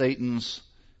that Satan's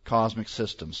cosmic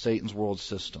system, Satan's world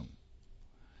system.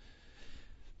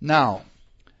 Now,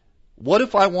 what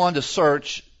if I wanted to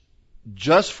search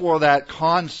just for that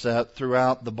concept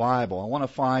throughout the Bible? I want to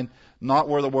find not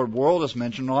where the word world is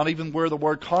mentioned, not even where the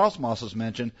word cosmos is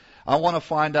mentioned. I want to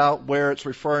find out where it's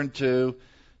referring to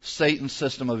Satan's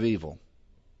system of evil.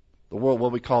 The world,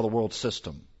 what we call the world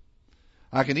system.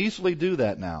 I can easily do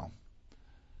that now.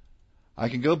 I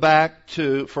can go back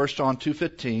to 1 John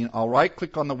 2:15. I'll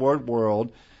right-click on the word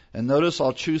world, and notice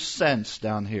I'll choose sense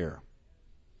down here.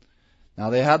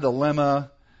 Now they have the lemma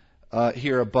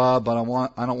here above, but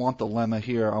I don't want the lemma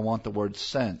here. I want the word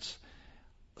sense.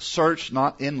 Search,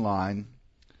 not inline.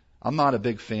 I'm not a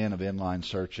big fan of inline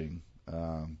searching.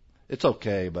 It's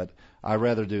okay, but I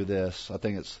rather do this. I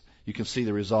think you can see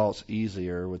the results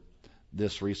easier with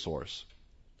this resource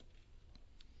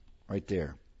right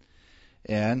there.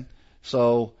 And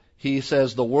so he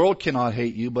says the world cannot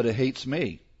hate you, but it hates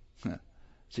me.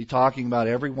 Is he talking about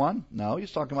everyone? No,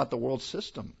 he's talking about the world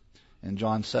system in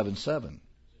John 7:7.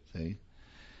 See?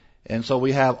 And so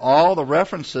we have all the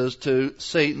references to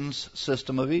Satan's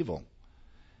system of evil.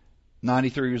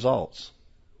 93 results.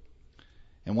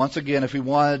 And once again, if we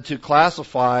wanted to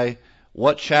classify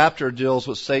what chapter deals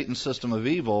with Satan's system of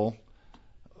evil,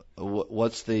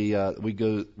 we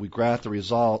graph the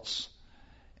results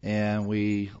and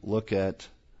we look at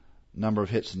number of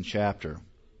hits in chapter.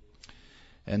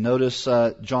 And notice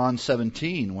John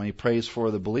 17, when he prays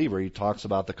for the believer, he talks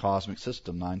about the cosmic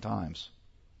system 9 times.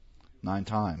 9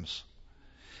 times.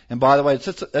 And by the way,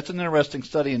 that's an interesting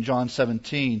study in John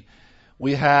 17.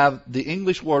 We have the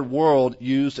English word world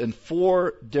used in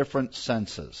 4 different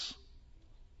senses.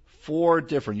 4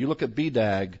 different. You look at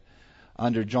BDAG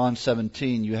under John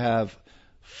 17, you have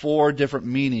 4 different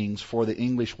meanings for the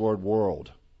English word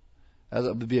world. That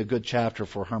would be a good chapter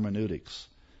for hermeneutics,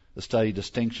 to study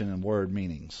distinction in word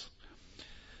meanings.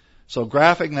 So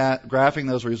graphing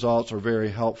those results are very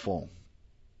helpful.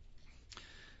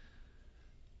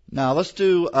 Now let's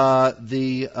do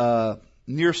the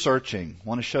near searching. I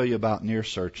want to show you about near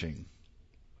searching.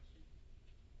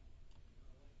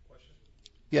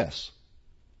 Yes.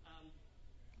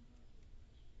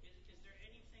 Is there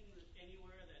anything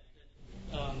anywhere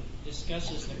that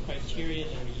discusses the criteria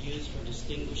that are used for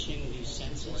distinguishing these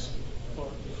senses? Or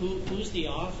who's the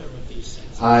author of these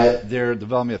senses? They're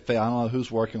developing I don't know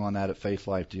who's working on that at Faith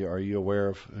Life. Are you aware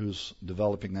of who's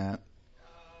developing that?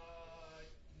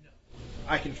 No.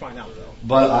 I can find out though.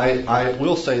 But I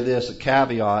will say this, a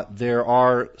caveat: there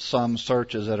are some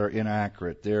searches that are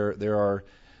inaccurate. There are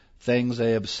things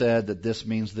they have said that this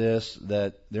means this,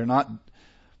 that they're not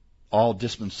all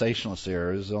dispensationalist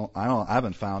errors. I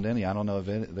haven't found any. I don't know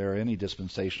if there are any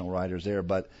dispensational writers there,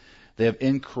 but they have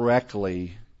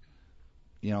incorrectly,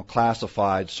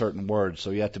 classified certain words. So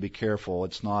you have to be careful.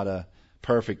 It's not a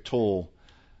perfect tool.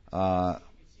 It seems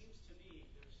to me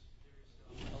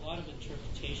there's a lot of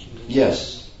interpretation.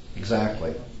 Yes,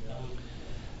 exactly.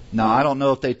 Now, I don't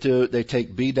know if they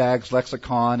take BDAG's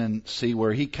lexicon and see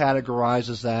where he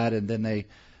categorizes that, and then they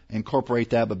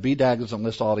incorporate that. But BDAG doesn't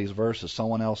list all these verses.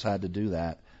 Someone else had to do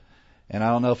that. And I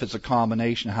don't know if it's a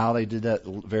combination, how they did that,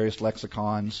 various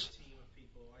lexicons.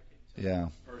 Yeah.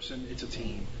 It's a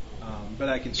team. But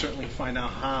I can certainly find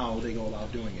out how they go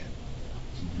about doing it.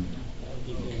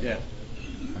 Mm-hmm. Yeah.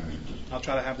 I'll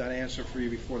try to have that answer for you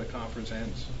before the conference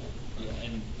ends. Yeah,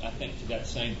 and I think to that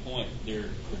same point, their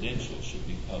credentials should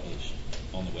be published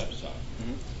on the website.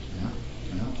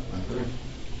 Mm-hmm. Yeah, I agree.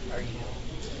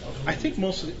 I think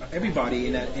everybody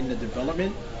in the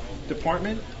development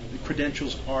department, the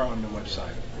credentials are on the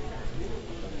website.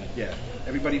 Yeah,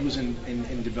 everybody who's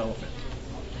in development.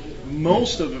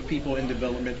 Most of the people in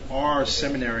development are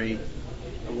seminary,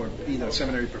 or either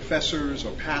seminary professors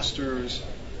or pastors.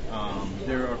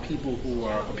 There are people who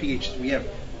are a PhD. We have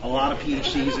a lot of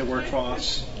PhDs that work for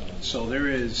us, so there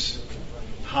is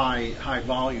high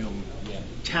volume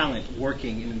talent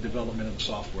working in the development of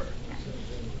software.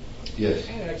 Yes.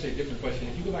 I had actually a different question.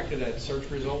 If you go back to that search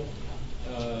result,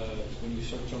 when you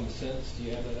search on the sense, do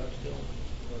you have that up still?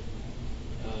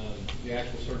 the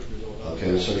actual search result.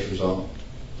 Okay, the search result.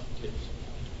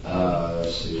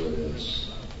 Let's see what it is.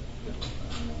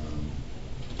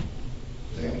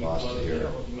 I think I lost it here.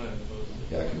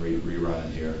 Yeah, I can rerun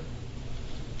it here.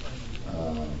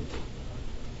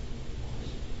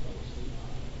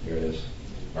 Here it is.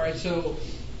 All right, so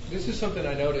this is something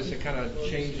I noticed that kind of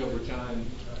changed over time.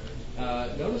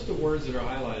 Notice the words that are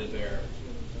highlighted there.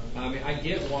 I mean, I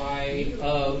get why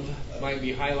of might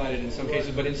be highlighted in some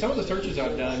cases, but in some of the searches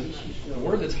I've done, the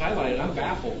word that's highlighted, I'm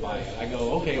baffled by it. I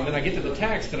go, okay, and then I get to the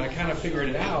text and I kind of figured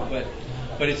it out,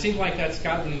 but it seems like that's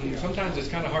gotten, sometimes it's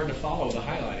kind of hard to follow the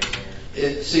highlighting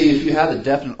there. See, if you have a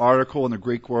definite article in the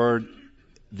Greek word,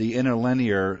 the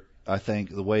interlinear, I think,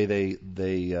 the way they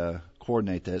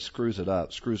coordinate that screws it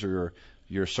up, screws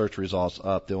your search results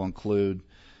up. They'll include,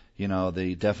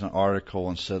 the definite article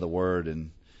instead of the word,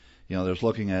 and there's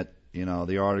looking at,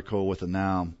 the article with a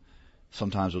noun.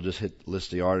 Sometimes we'll just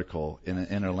list the article in an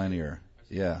interlinear.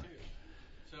 Yeah.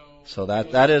 So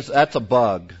that's a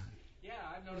bug. Yeah,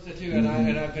 I've noticed it too, and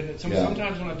I've been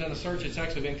sometimes when I've done a search, it's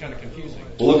actually been kind of confusing.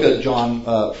 Well, look at John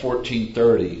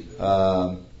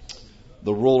 14:30.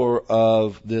 The ruler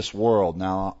of this world.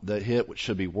 Now, the hit which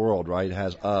should be world, right? It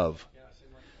has of.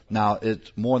 Now,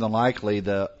 it's more than likely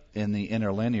in the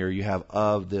interlinear you have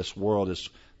of this world is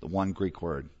the one Greek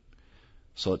word.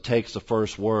 So it takes the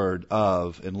first word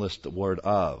of and lists the word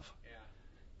of.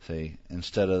 See,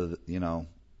 instead of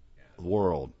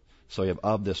world. So you have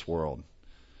of this world.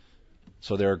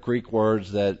 So there are Greek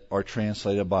words that are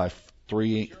translated by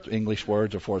 3 English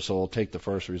words or 4. So we'll take the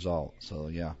first result. So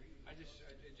yeah.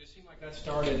 It just seemed like that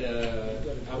started.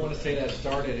 I want to say that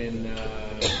started in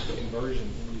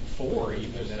version 4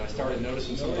 even. That I started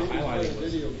noticing some of the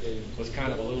highlighting was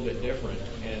kind of a little bit different,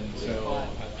 and so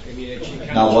I mean, it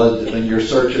kind now, in your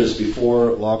searches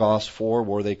before Logos 4,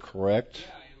 were they correct? Yeah,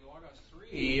 in Logos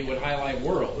 3 it would highlight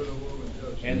world,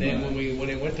 and then when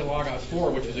it went to Logos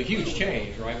 4, which was a huge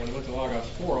change, right? When it went to Logos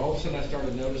 4, all of a sudden I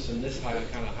started noticing this kind of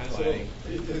highlighting,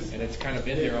 and it's kind of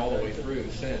been there all the way through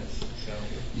since. So.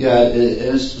 Yeah,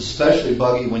 it's especially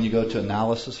buggy when you go to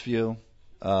analysis view.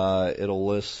 It'll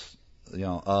list,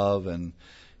 of and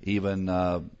even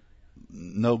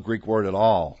no Greek word at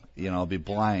all. It'll be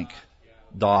blank,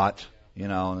 dot,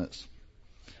 and it's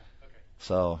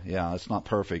so yeah, it's not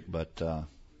perfect, but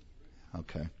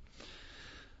okay.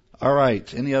 All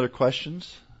right. Any other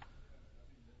questions?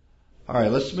 All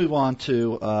right. Let's move on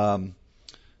to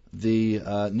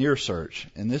the near search,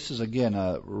 and this is again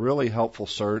a really helpful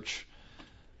search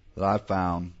that I've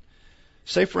found.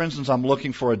 Say, for instance, I'm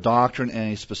looking for a doctrine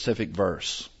in a specific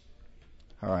verse.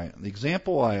 All right. The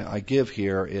example I give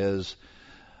here is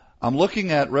I'm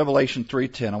looking at Revelation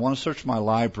 3:10. I want to search my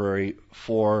library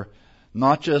for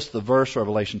not just the verse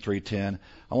Revelation 3:10.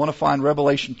 I want to find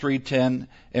Revelation 3:10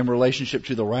 in relationship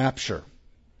to the rapture.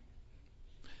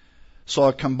 So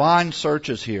I combine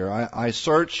searches here. I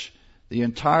search the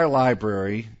entire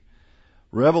library.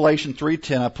 Revelation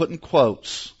 3:10 I put in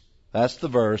quotes. That's the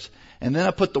verse. And then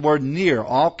I put the word near,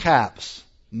 all caps,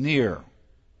 near.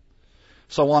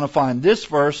 So I want to find this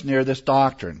verse near this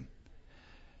doctrine.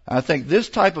 I think this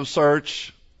type of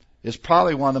search is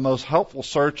probably one of the most helpful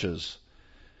searches.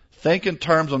 Think in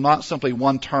terms of not simply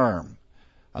one term.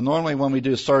 Normally when we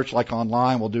do a search like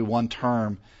online, we'll do one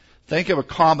term. Think of a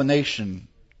combination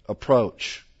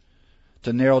approach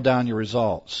to narrow down your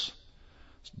results.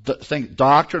 Think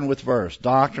doctrine with verse,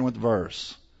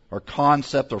 or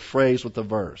concept or phrase with the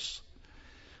verse.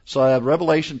 So I have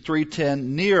Revelation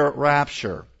 3:10 near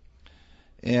rapture.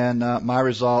 And my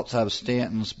results have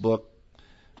Stanton's book.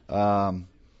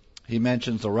 He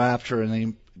mentions the rapture and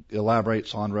he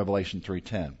elaborates on Revelation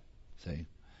 3:10. See?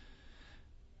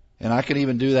 And I can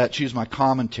even do that, choose my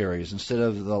commentaries. Instead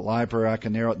of the library, I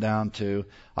can narrow it down to,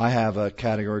 I have a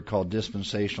category called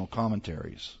dispensational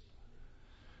commentaries.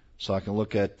 So I can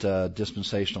look at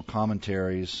dispensational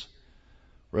commentaries,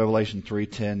 Revelation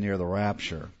 3:10 near the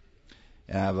rapture.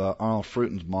 And I have Arnold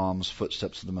Fruchtenbaum's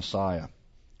Footsteps of the Messiah.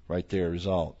 Right there,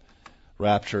 result.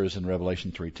 Rapture is in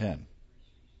Revelation 3:10.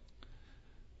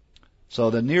 So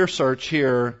the near search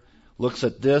here looks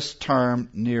at this term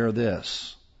near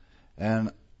this.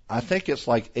 And I think it's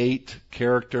like 8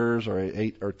 characters or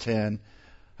 8 or 10.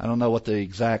 I don't know what the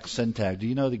exact syntax. Do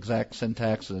you know the exact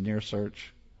syntax of the near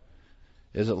search?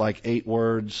 Is it like 8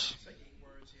 words? It's like 8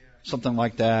 words, yeah. Something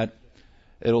like that.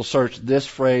 It'll search this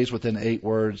phrase within 8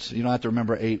 words. You don't have to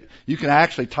remember 8. You can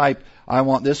actually type, I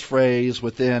want this phrase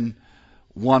within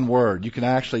 1 word. You can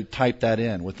actually type that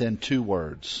in within 2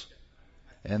 words.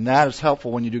 And that is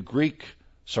helpful when you do Greek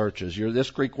searches. You're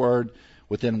this Greek word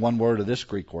within 1 word of this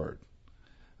Greek word.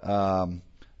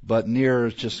 But near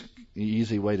is just an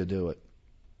easy way to do it.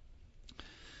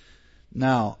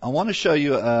 Now, I want to show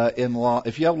you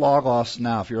if you have Logos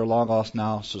Now, if you're a Logos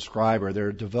Now subscriber,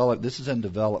 this is in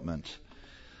development.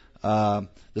 The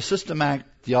Systematic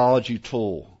Theology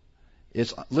tool.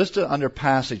 It's listed under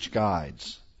Passage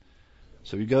Guides.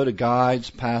 So you go to Guides,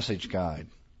 Passage Guide.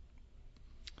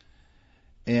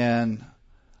 And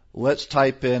let's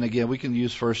type in, again, we can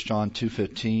use 1 John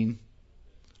 2:15,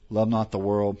 love not the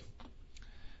world.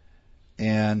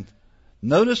 And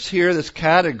notice here this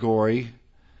category,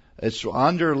 it's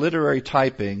under literary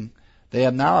typing. They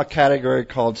have now a category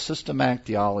called Systematic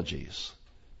Theologies.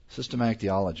 Systematic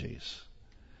Theologies.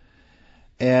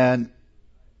 And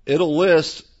it'll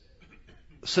list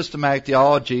systematic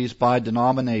theologies by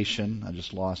denomination. I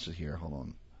just lost it here. Hold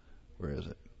on. Where is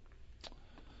it?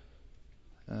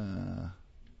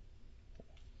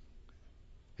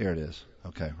 Here it is.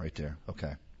 Okay, right there.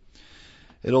 Okay.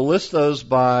 It'll list those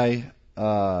by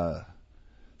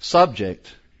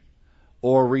subject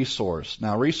or resource.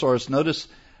 Now, resource, notice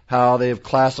how they have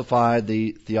classified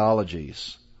the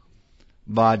theologies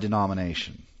by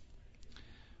denomination,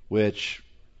 which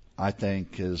I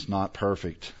think is not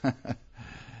perfect.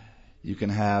 You can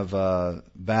have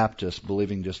Baptists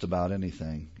believing just about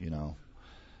anything,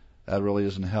 That really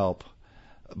doesn't help.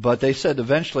 But they said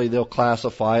eventually they'll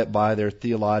classify it by their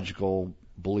theological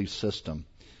belief system.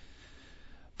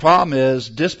 Problem is,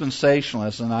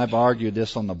 dispensationalists, and I've argued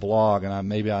this on the blog, and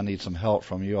maybe I need some help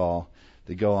from you all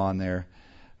to go on there.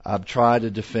 I've tried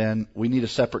to defend, we need a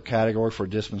separate category for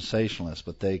dispensationalists,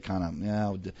 but they kind of,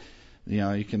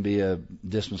 you can be a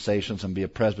dispensationalist and be a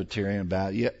Presbyterian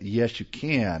about it. Yes, you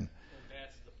can.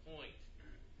 That's the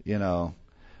point.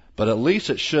 But at least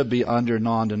it should be under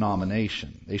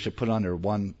non-denomination. They should put it under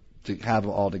one to have it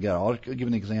all together. I'll give you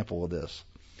an example of this.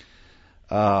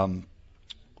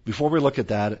 Before we look at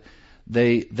that,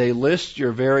 they list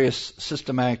your various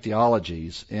systematic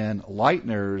theologies, and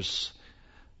Leitner's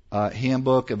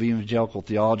Handbook of Evangelical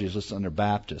Theology is listed under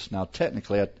Baptist. Now,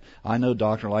 technically, I know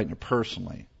Dr. Leitner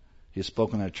personally. He's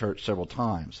spoken at church several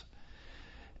times.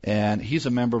 And he's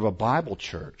a member of a Bible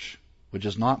church, which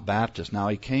is not Baptist. Now,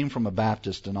 he came from a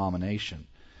Baptist denomination.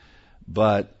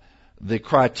 But the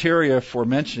criteria for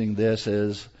mentioning this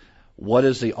is, what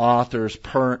is the author's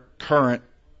current,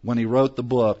 when he wrote the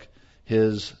book,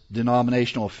 his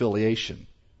denominational affiliation?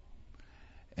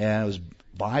 And it was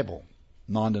Bible,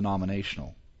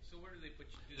 non-denominational. So where do they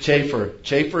put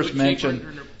Chafer's mentioned.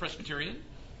 Under Presbyterian?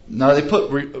 No, they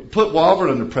put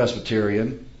Walvoord under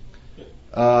Presbyterian,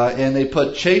 and they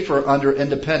put Chafer under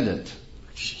Independent.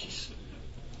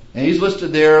 And he's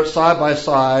listed there side by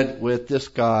side with this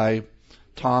guy,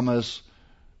 Thomas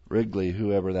Wrigley,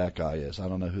 whoever that guy is. I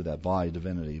don't know who that by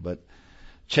divinity, but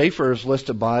Chafer is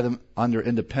listed by them under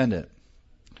Independent.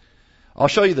 I'll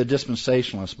show you the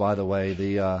dispensationalists, by the way.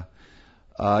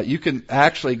 You can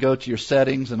actually go to your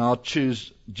settings, and I'll choose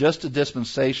just a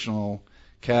dispensational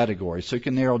category. So you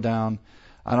can narrow down.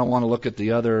 I don't want to look at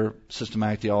the other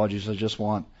systematic theologies. I just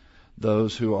want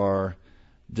those who are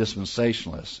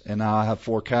dispensationalists. And now I have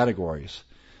 4 categories.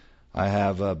 I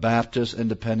have Baptist,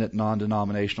 Independent,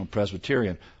 Non-Denominational,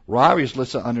 Presbyterian. Ryrie is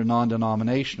listed under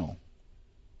Non-Denominational.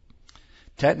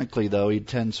 Technically, though, he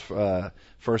attends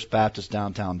First Baptist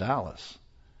downtown Dallas.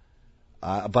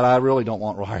 But I really don't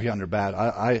want Ryrie under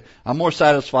Baptist. I'm more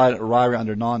satisfied with Ryrie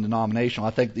under non-denominational.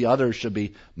 I think the others should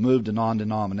be moved to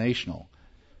non-denominational.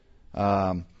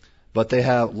 But they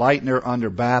have Leitner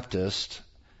under Baptist.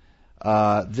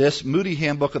 This Moody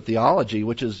Handbook of Theology,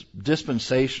 which is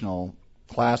dispensational,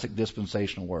 classic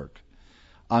dispensational work,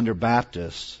 under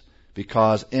Baptist,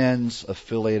 because N's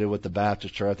affiliated with the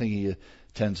Baptist Church. I think he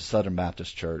attends the Southern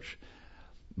Baptist Church.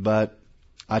 But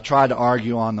I tried to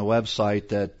argue on the website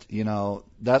that,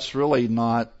 that's really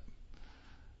not,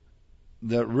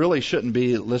 that really shouldn't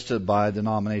be listed by a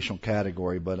denominational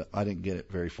category, but I didn't get it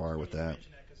very far with that.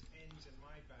 Because N's in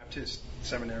my Baptist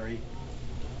seminary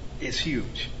is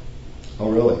huge. Oh,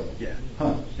 really? Yeah.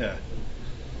 Huh. Yeah.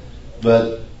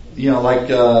 But, like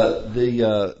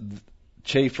the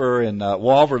Chafer and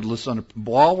Walvoord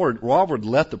Walvoord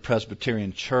left the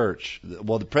Presbyterian Church.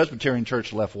 Well, the Presbyterian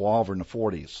Church left Walvoord in the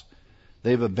 40s.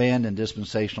 They've abandoned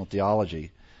dispensational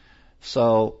theology.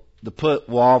 So to put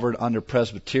Walvoord under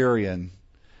Presbyterian,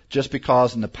 just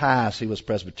because in the past he was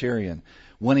Presbyterian,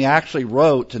 when he actually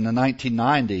wrote in the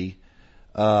 1990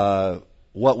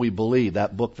 What We Believe,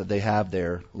 that book that they have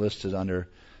there listed under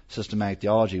systematic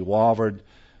theology, Walvoord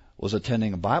was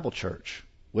attending a Bible church,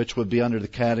 which would be under the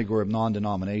category of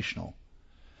non-denominational.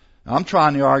 Now, I'm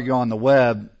trying to argue on the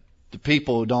web to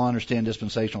people who don't understand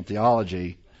dispensational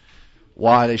theology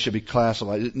why they should be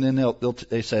classified. And then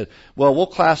they said, well, we'll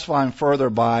classify them further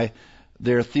by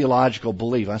their theological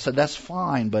belief. I said, that's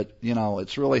fine, but,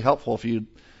 it's really helpful if you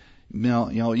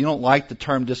don't like the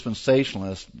term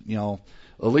dispensationalist,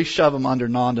 at least shove them under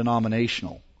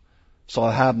non-denominational. So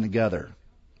I'll have them together.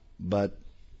 But,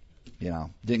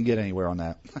 didn't get anywhere on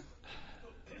that. Could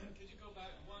you go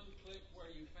back one click where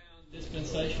you found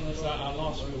dispensationalists? I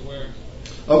lost you where.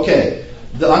 Okay.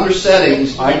 Under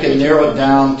settings, I can narrow it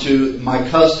down to my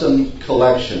custom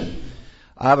collection.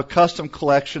 I have a custom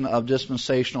collection of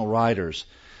dispensational writers.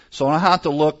 So I don't have to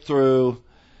look through,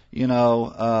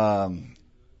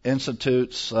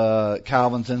 institutes,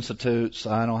 Calvin's institutes.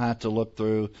 I don't have to look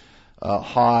through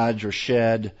Hodge or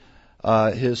Shedd,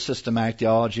 his systematic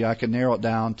theology. I can narrow it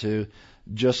down to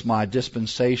just my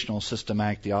dispensational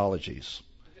systematic theologies.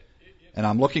 And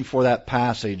I'm looking for that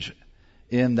passage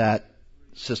in that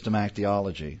systematic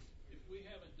theology. If we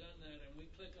haven't done that and we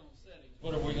click on settings,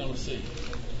 what are we going to see?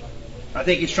 I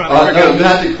think he's trying to work out.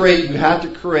 You have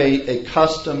to create a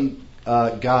custom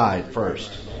guide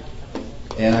first.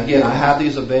 And again, I have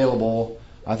these available,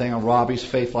 I think, on Robbie's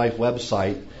Faith Life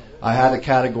website. I have the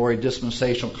category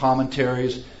dispensational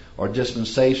commentaries or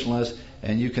dispensationalists,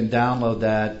 and you can download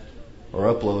that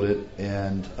or upload it,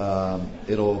 and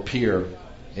it'll appear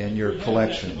in your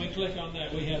collection. When we click on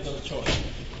that, we have those choices.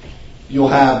 You'll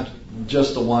have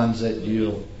just the ones that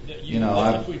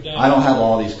I don't have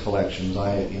all these collections.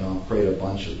 I create a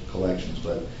bunch of collections,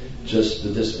 but just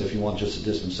if you want just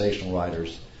the dispensational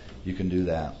writers, you can do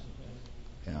that.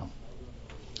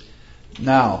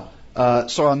 Now,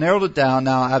 so I narrowed it down.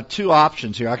 Now I have two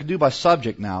options here. I can do by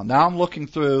subject now. Now I'm looking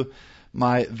through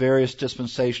my various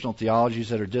dispensational theologies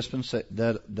that are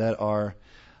that are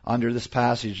under this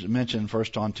passage mentioned in 1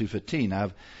 John 2:15. I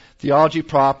have theology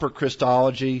proper,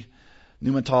 Christology,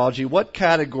 pneumatology. What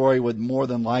category would more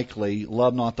than likely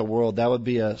love not the world? That would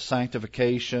be a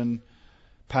sanctification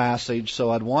passage.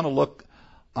 So I'd want to look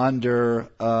under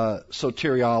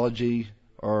soteriology,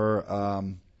 or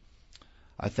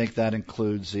I think that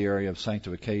includes the area of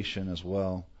sanctification as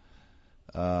well.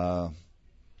 And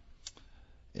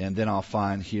then I'll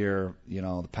find here,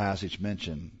 the passage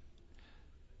mentioned.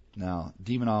 Now,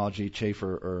 demonology,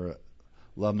 Chafer, or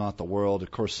love not the world.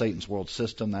 Of course, Satan's world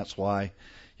system. That's why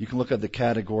you can look at the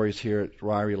categories here at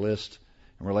Ryrie List.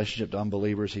 In relationship to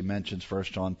unbelievers, he mentions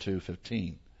 1 John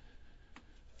 2:15.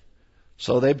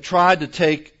 So they've tried to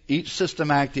take each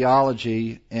systematic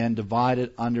theology and divide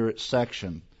it under its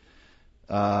section.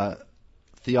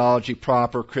 Theology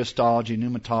proper, Christology,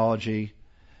 pneumatology,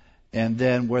 and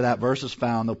then where that verse is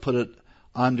found, they'll put it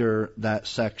under that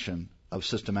section of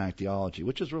systematic theology,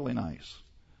 which is really nice.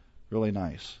 Really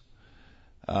nice.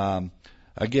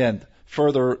 Again,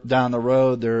 further down the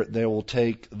road, they will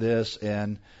take this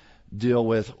and deal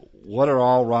with what are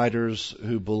all writers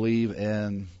who believe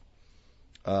in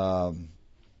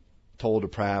total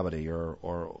depravity, or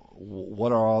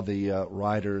what are all the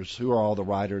writers, who are all the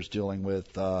writers dealing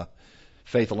with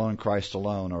faith alone, Christ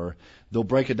alone, or they'll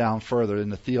break it down further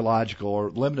into theological or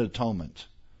limited atonement.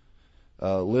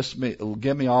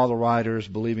 Give me all the writers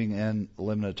believing in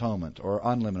limited atonement or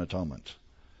unlimited atonement.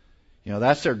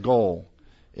 That's their goal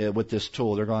with this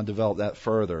tool. They're going to develop that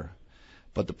further.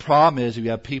 But the problem is, if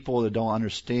you have people that don't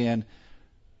understand,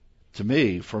 for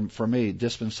me,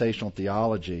 dispensational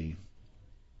theology,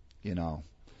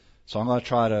 So I'm going to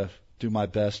try to do my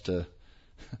best to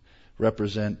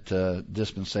represent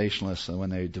dispensationalists when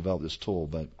they develop this tool.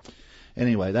 But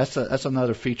anyway, that's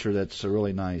another feature that's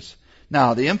really nice.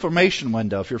 Now, the information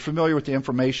window, if you're familiar with the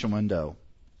information window,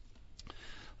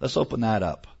 let's open that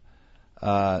up.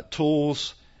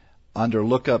 Tools, under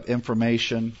lookup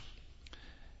information,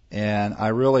 and I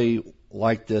really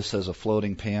like this as a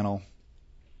floating panel.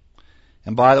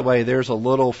 And by the way, there's a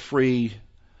little free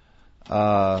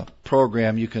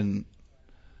program you can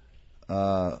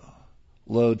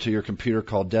load to your computer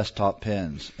called Desktop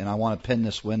Pins, and I want to pin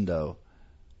this window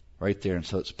right there, and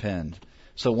so it's pinned.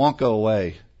 So it won't go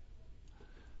away.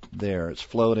 There, it's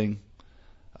floating.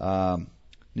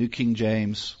 New King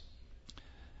James,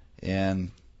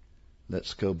 and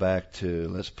let's go back to,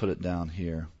 let's put it down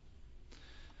here.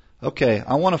 Okay,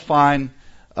 I want to find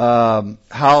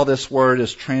how this word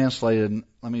is translated.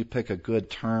 Let me pick a good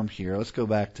term here. Let's go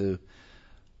back to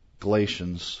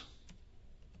Galatians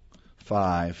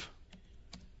 5.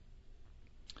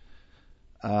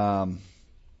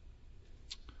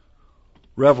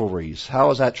 Revelries.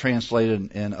 How is that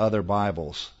translated in other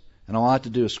Bibles? And all I have to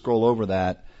do is scroll over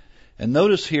that. And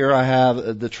notice here I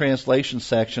have the translation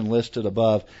section listed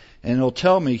above. And it'll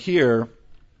tell me here, I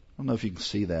don't know if you can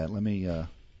see that. Let me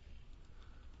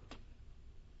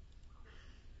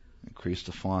increase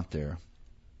the font there.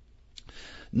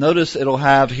 Notice it'll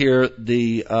have here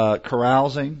the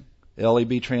carousing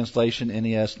LEB translation,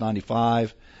 NES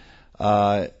 95,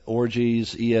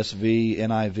 Orgies, ESV,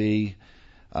 NIV.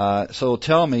 So it'll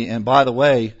tell me, and by the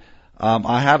way,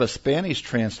 I have a Spanish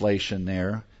translation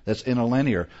there that's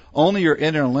interlinear. Only your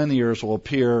interlinears will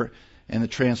appear in the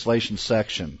translation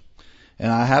section.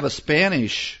 And I have a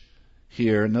Spanish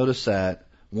here, notice that,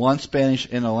 one Spanish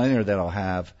interlinear that I'll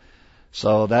have.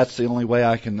 So that's the only way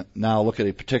I can now look at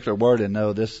a particular word and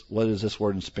know this. What is this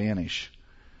word in Spanish?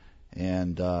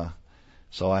 And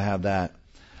so I have that.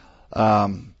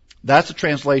 That's a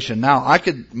translation. Now I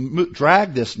could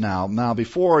drag this now. Now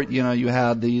before, you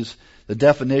had the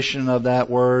definition of that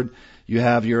word. You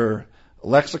have your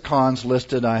lexicons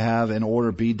listed. I have in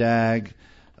order BDAG,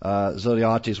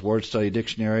 Zodhiates Word Study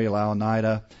Dictionary,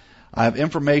 Louw-Nida. I have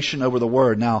information over the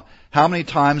word. Now, how many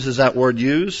times is that word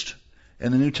used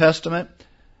in the New Testament?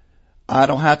 I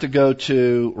don't have to go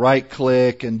to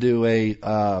right-click and do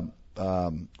a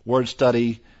word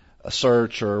study, a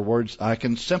search, or words. I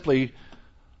can simply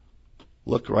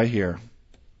look right here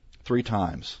 3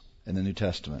 times in the New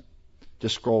Testament.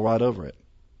 Just scroll right over it.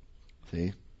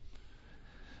 See?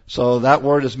 So that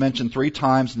word is mentioned 3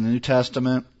 times in the New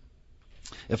Testament.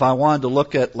 If I wanted to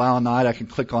look at Louw-Nida, I can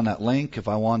click on that link. If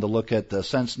I wanted to look at the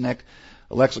Sensenik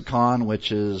lexicon,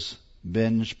 which is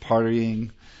binge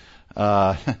partying,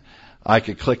 I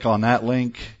could click on that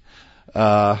link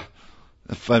and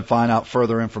find out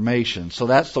further information. So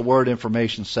that's the word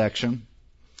information section.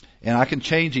 And I can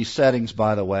change these settings,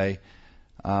 by the way,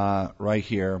 right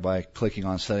here by clicking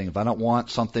on setting. If I don't want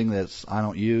something that I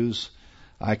don't use,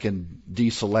 I can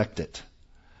deselect it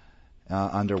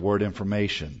under word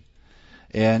information.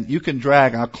 And you can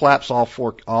drag. I'll collapse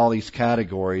all these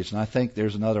categories. And I think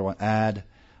there's another one, add.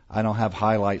 I don't have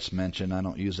highlights mentioned. I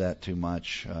don't use that too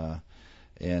much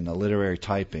in literary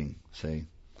typing. See,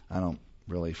 I don't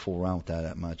really fool around with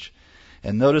that much.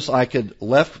 And notice I could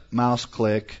left mouse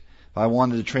click. If I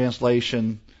wanted the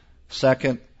translation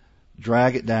second,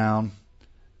 drag it down,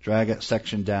 drag that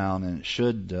section down, and it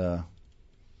should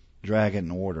drag it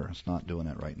in order. It's not doing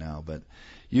it right now, but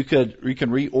you can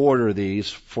reorder these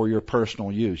for your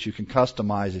personal use. You can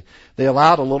customize it. They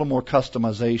allowed a little more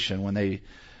customization when they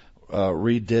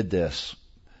redid this,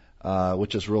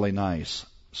 which is really nice.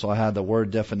 So I had the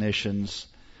word definitions,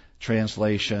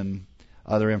 translation,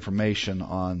 other information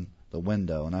on the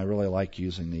window, and I really like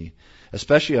using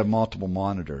especially if you have multiple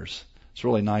monitors. It's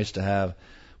really nice to have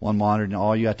one monitor, and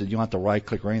you don't have to right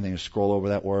click or anything, just scroll over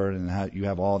that word, and you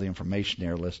have all the information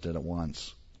there listed at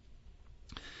once.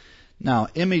 Now,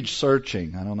 image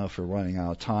searching. I don't know if we're running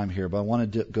out of time here, but I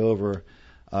want to go over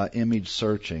image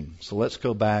searching. So let's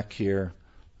go back here.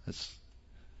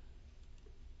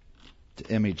 To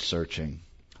image searching.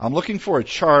 I'm looking for a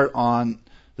chart on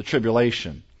the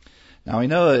tribulation. Now, we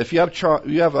know that if you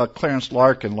have a Clarence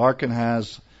Larkin. Larkin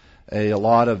has a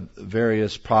lot of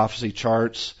various prophecy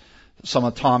charts. Some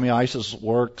of Tommy Ice's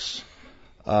works.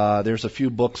 There's a few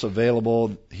books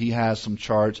available. He has some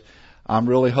charts. I'm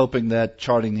really hoping that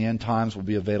Charting the End Times will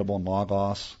be available in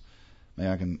Logos. Maybe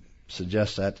I can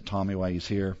suggest that to Tommy while he's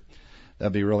here.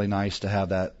 That'd be really nice to have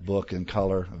that book in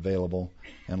color available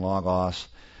in Logos.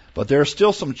 But there are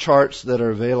still some charts that are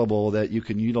available that you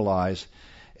can utilize.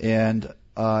 And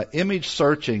image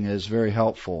searching is very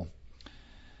helpful.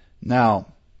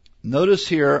 Now, notice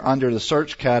here under the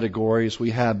search categories, we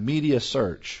have media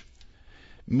search.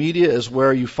 Media is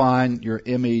where you find your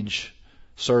image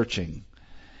searching.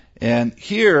 And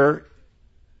here,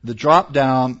 the drop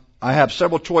down, I have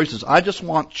several choices. I just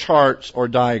want charts or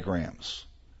diagrams.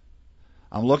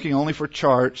 I'm looking only for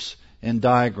charts and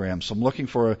diagrams. So I'm looking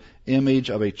for an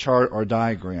image of a chart or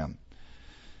diagram.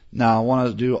 Now I want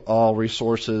to do all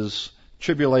resources,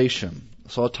 tribulation.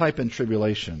 So I'll type in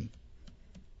tribulation.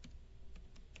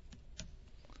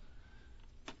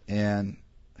 And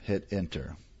hit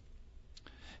enter.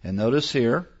 And notice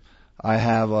here, I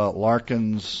have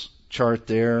Larkin's chart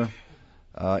there,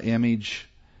 image,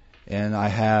 and I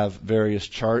have various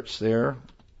charts there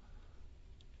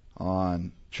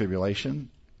on tribulation.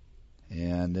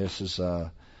 And this is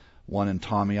one in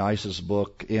Tommy Ice's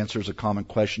book, Answers to Common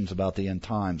Questions About the End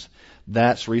Times.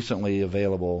 That's recently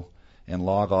available in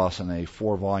Logos in a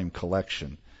 4-volume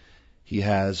collection. He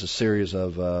has a series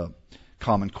of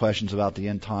common questions about the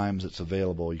end times that's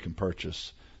available. You can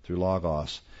purchase through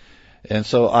Logos. And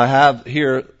so I have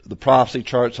here the prophecy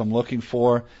charts I'm looking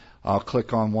for. I'll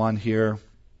click on one here.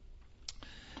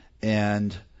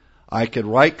 And I could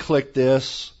right click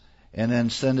this and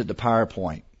then send it to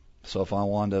PowerPoint. So if I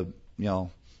wanted to,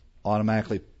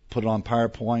 automatically put it on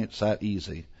PowerPoint, it's that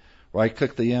easy. Right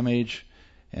click the image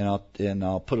and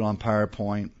I'll put it on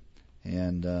PowerPoint,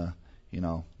 and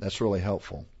that's really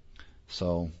helpful.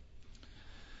 So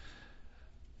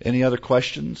Any other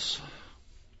questions?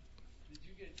 Did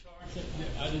you get charts?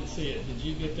 I didn't see it. Did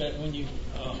you get that when you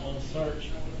on search?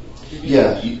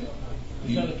 Yeah. You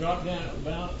got a drop down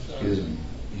balance? Excuse me.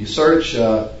 You search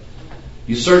a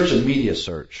media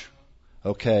search.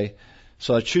 Okay.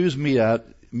 So I choose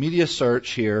media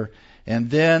search here, and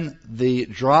then the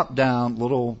drop down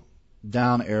little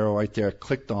down arrow right there I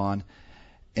clicked on,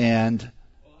 and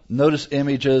notice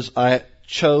images. I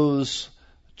chose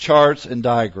charts and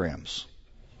diagrams.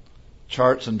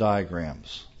 Charts and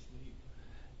diagrams.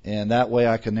 And that way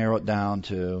I can narrow it down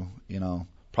to,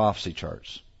 prophecy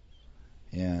charts.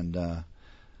 And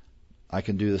I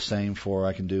can do the same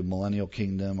I can do Millennial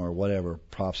Kingdom or whatever,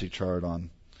 prophecy chart on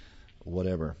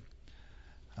whatever.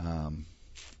 And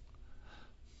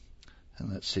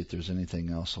let's see if there's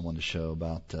anything else I want to show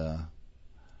about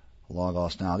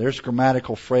Logos now. There's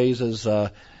grammatical phrases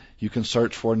you can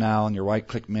search for now in your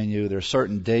right-click menu. There's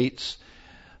certain dates.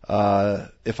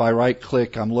 If I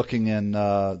right-click, I'm looking in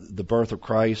the birth of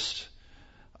Christ.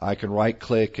 I can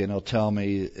right-click and it'll tell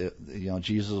me,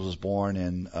 Jesus was born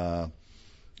in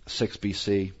 6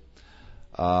 BC.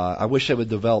 I wish they would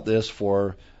develop this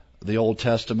for the Old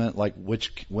Testament, like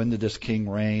when did this king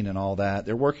reign and all that.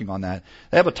 They're working on that.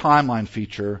 They have a timeline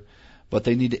feature, but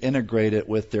they need to integrate it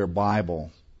with their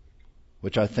Bible,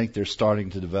 which I think they're starting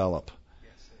to develop.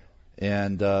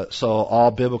 And so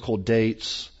all biblical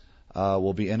dates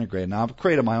will be integrated. Now, I've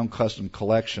created my own custom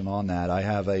collection on that. I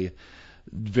have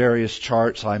various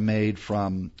charts I made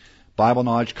from Bible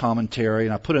Knowledge Commentary,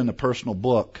 and I put it in a personal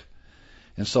book.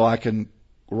 And so I can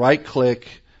right-click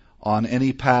on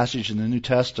any passage in the New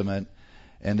Testament,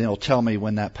 and then it'll tell me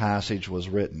when that passage was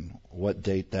written, what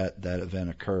date that event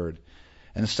occurred.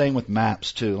 And the same with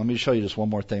maps, too. Let me show you just one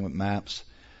more thing with maps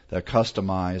that I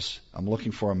customize. I'm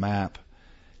looking for a map,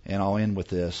 and I'll end with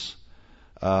this.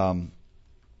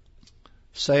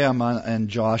 Say I'm in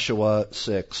Joshua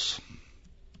 6.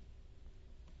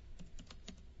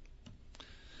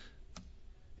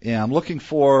 Yeah, I'm looking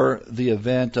for the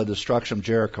event of the destruction of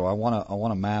Jericho. I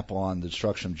want a map on the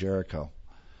destruction of Jericho.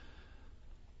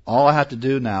 All I have to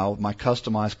do now with my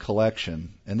customized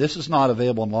collection, and this is not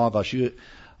available in Logos.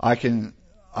 I can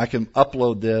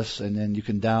upload this, and then you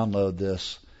can download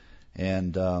this,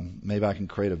 and maybe I can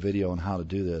create a video on how to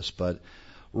do this. But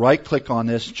right-click on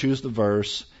this, choose the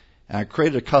verse, and I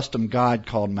created a custom guide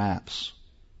called Maps.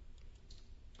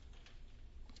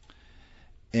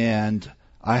 And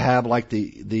I have like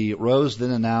the Rose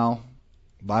Then and Now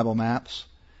Bible maps.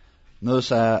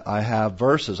 Notice I have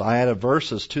verses. I added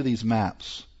verses to these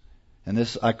maps. And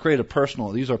I created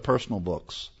these are personal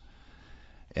books.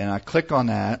 And I click on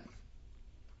that.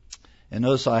 And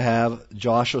notice I have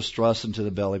Joshua thrust into the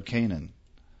belly of Canaan.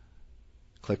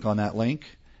 Click on that link,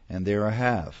 and there I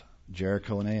have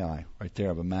Jericho and Ai. Right there I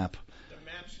have a map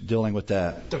dealing with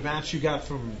that. The maps you got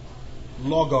from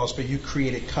Logos, but you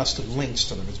created custom links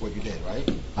to them is what you did, right?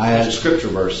 I had scripture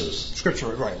verses. Scripture,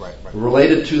 right.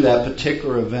 Related to that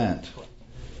particular event.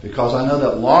 Because I know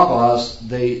that Logos,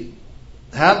 they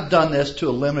have done this to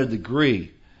a limited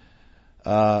degree.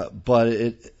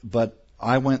 But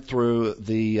I went through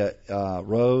the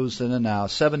Rose Then and Now,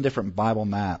 7 different Bible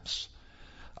maps.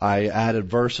 I added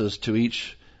verses to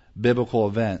each biblical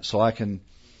event. So I can,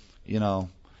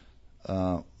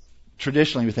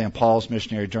 traditionally we think of Paul's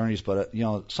missionary journeys, but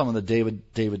some of the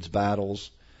David's battles,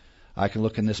 I can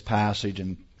look in this passage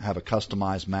and have a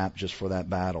customized map just for that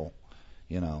battle.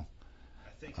 I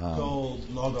think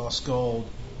Logos Gold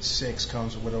 6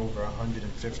 comes with over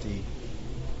 150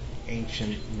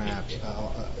 ancient maps.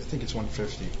 I think it's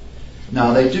 150.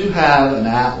 Now they do have an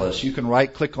atlas. You can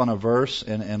right-click on a verse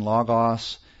in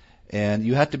Logos, and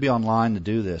you have to be online to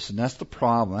do this. And that's the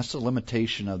problem. That's the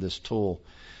limitation of this tool.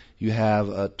 You have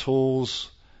a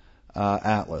Tools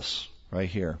Atlas right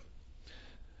here.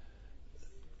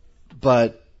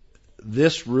 But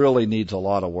this really needs a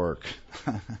lot of work.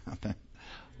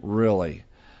 Really.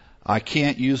 I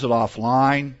can't use it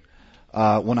offline.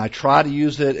 When I try to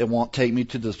use it, it won't take me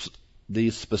to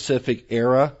the specific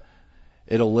era.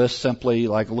 It'll list simply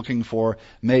like looking for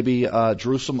maybe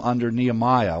Jerusalem under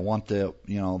Nehemiah. I want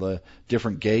the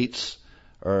different gates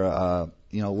or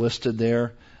listed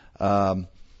there.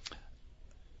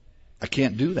 I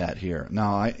can't do that here.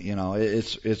 Now,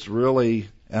 it's really,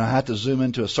 and I have to zoom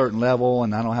into a certain level,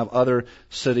 and I don't have other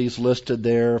cities listed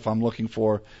there if I'm looking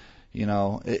for,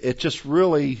 it just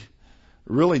really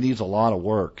needs a lot of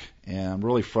work, and I'm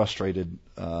really frustrated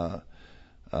by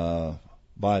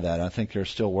that. I think they're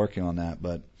still working on that,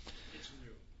 but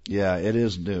yeah, it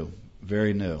is new,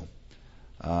 very new.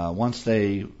 Once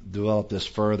they develop this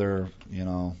further,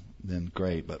 then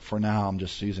great. But for now, I'm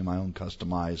just using my own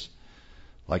customized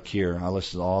Like here, I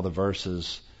listed all the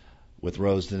verses with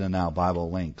rows in and out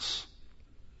Bible links.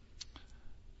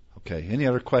 Okay, any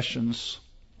other questions?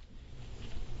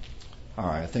 All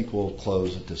right, I think we'll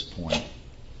close at this point.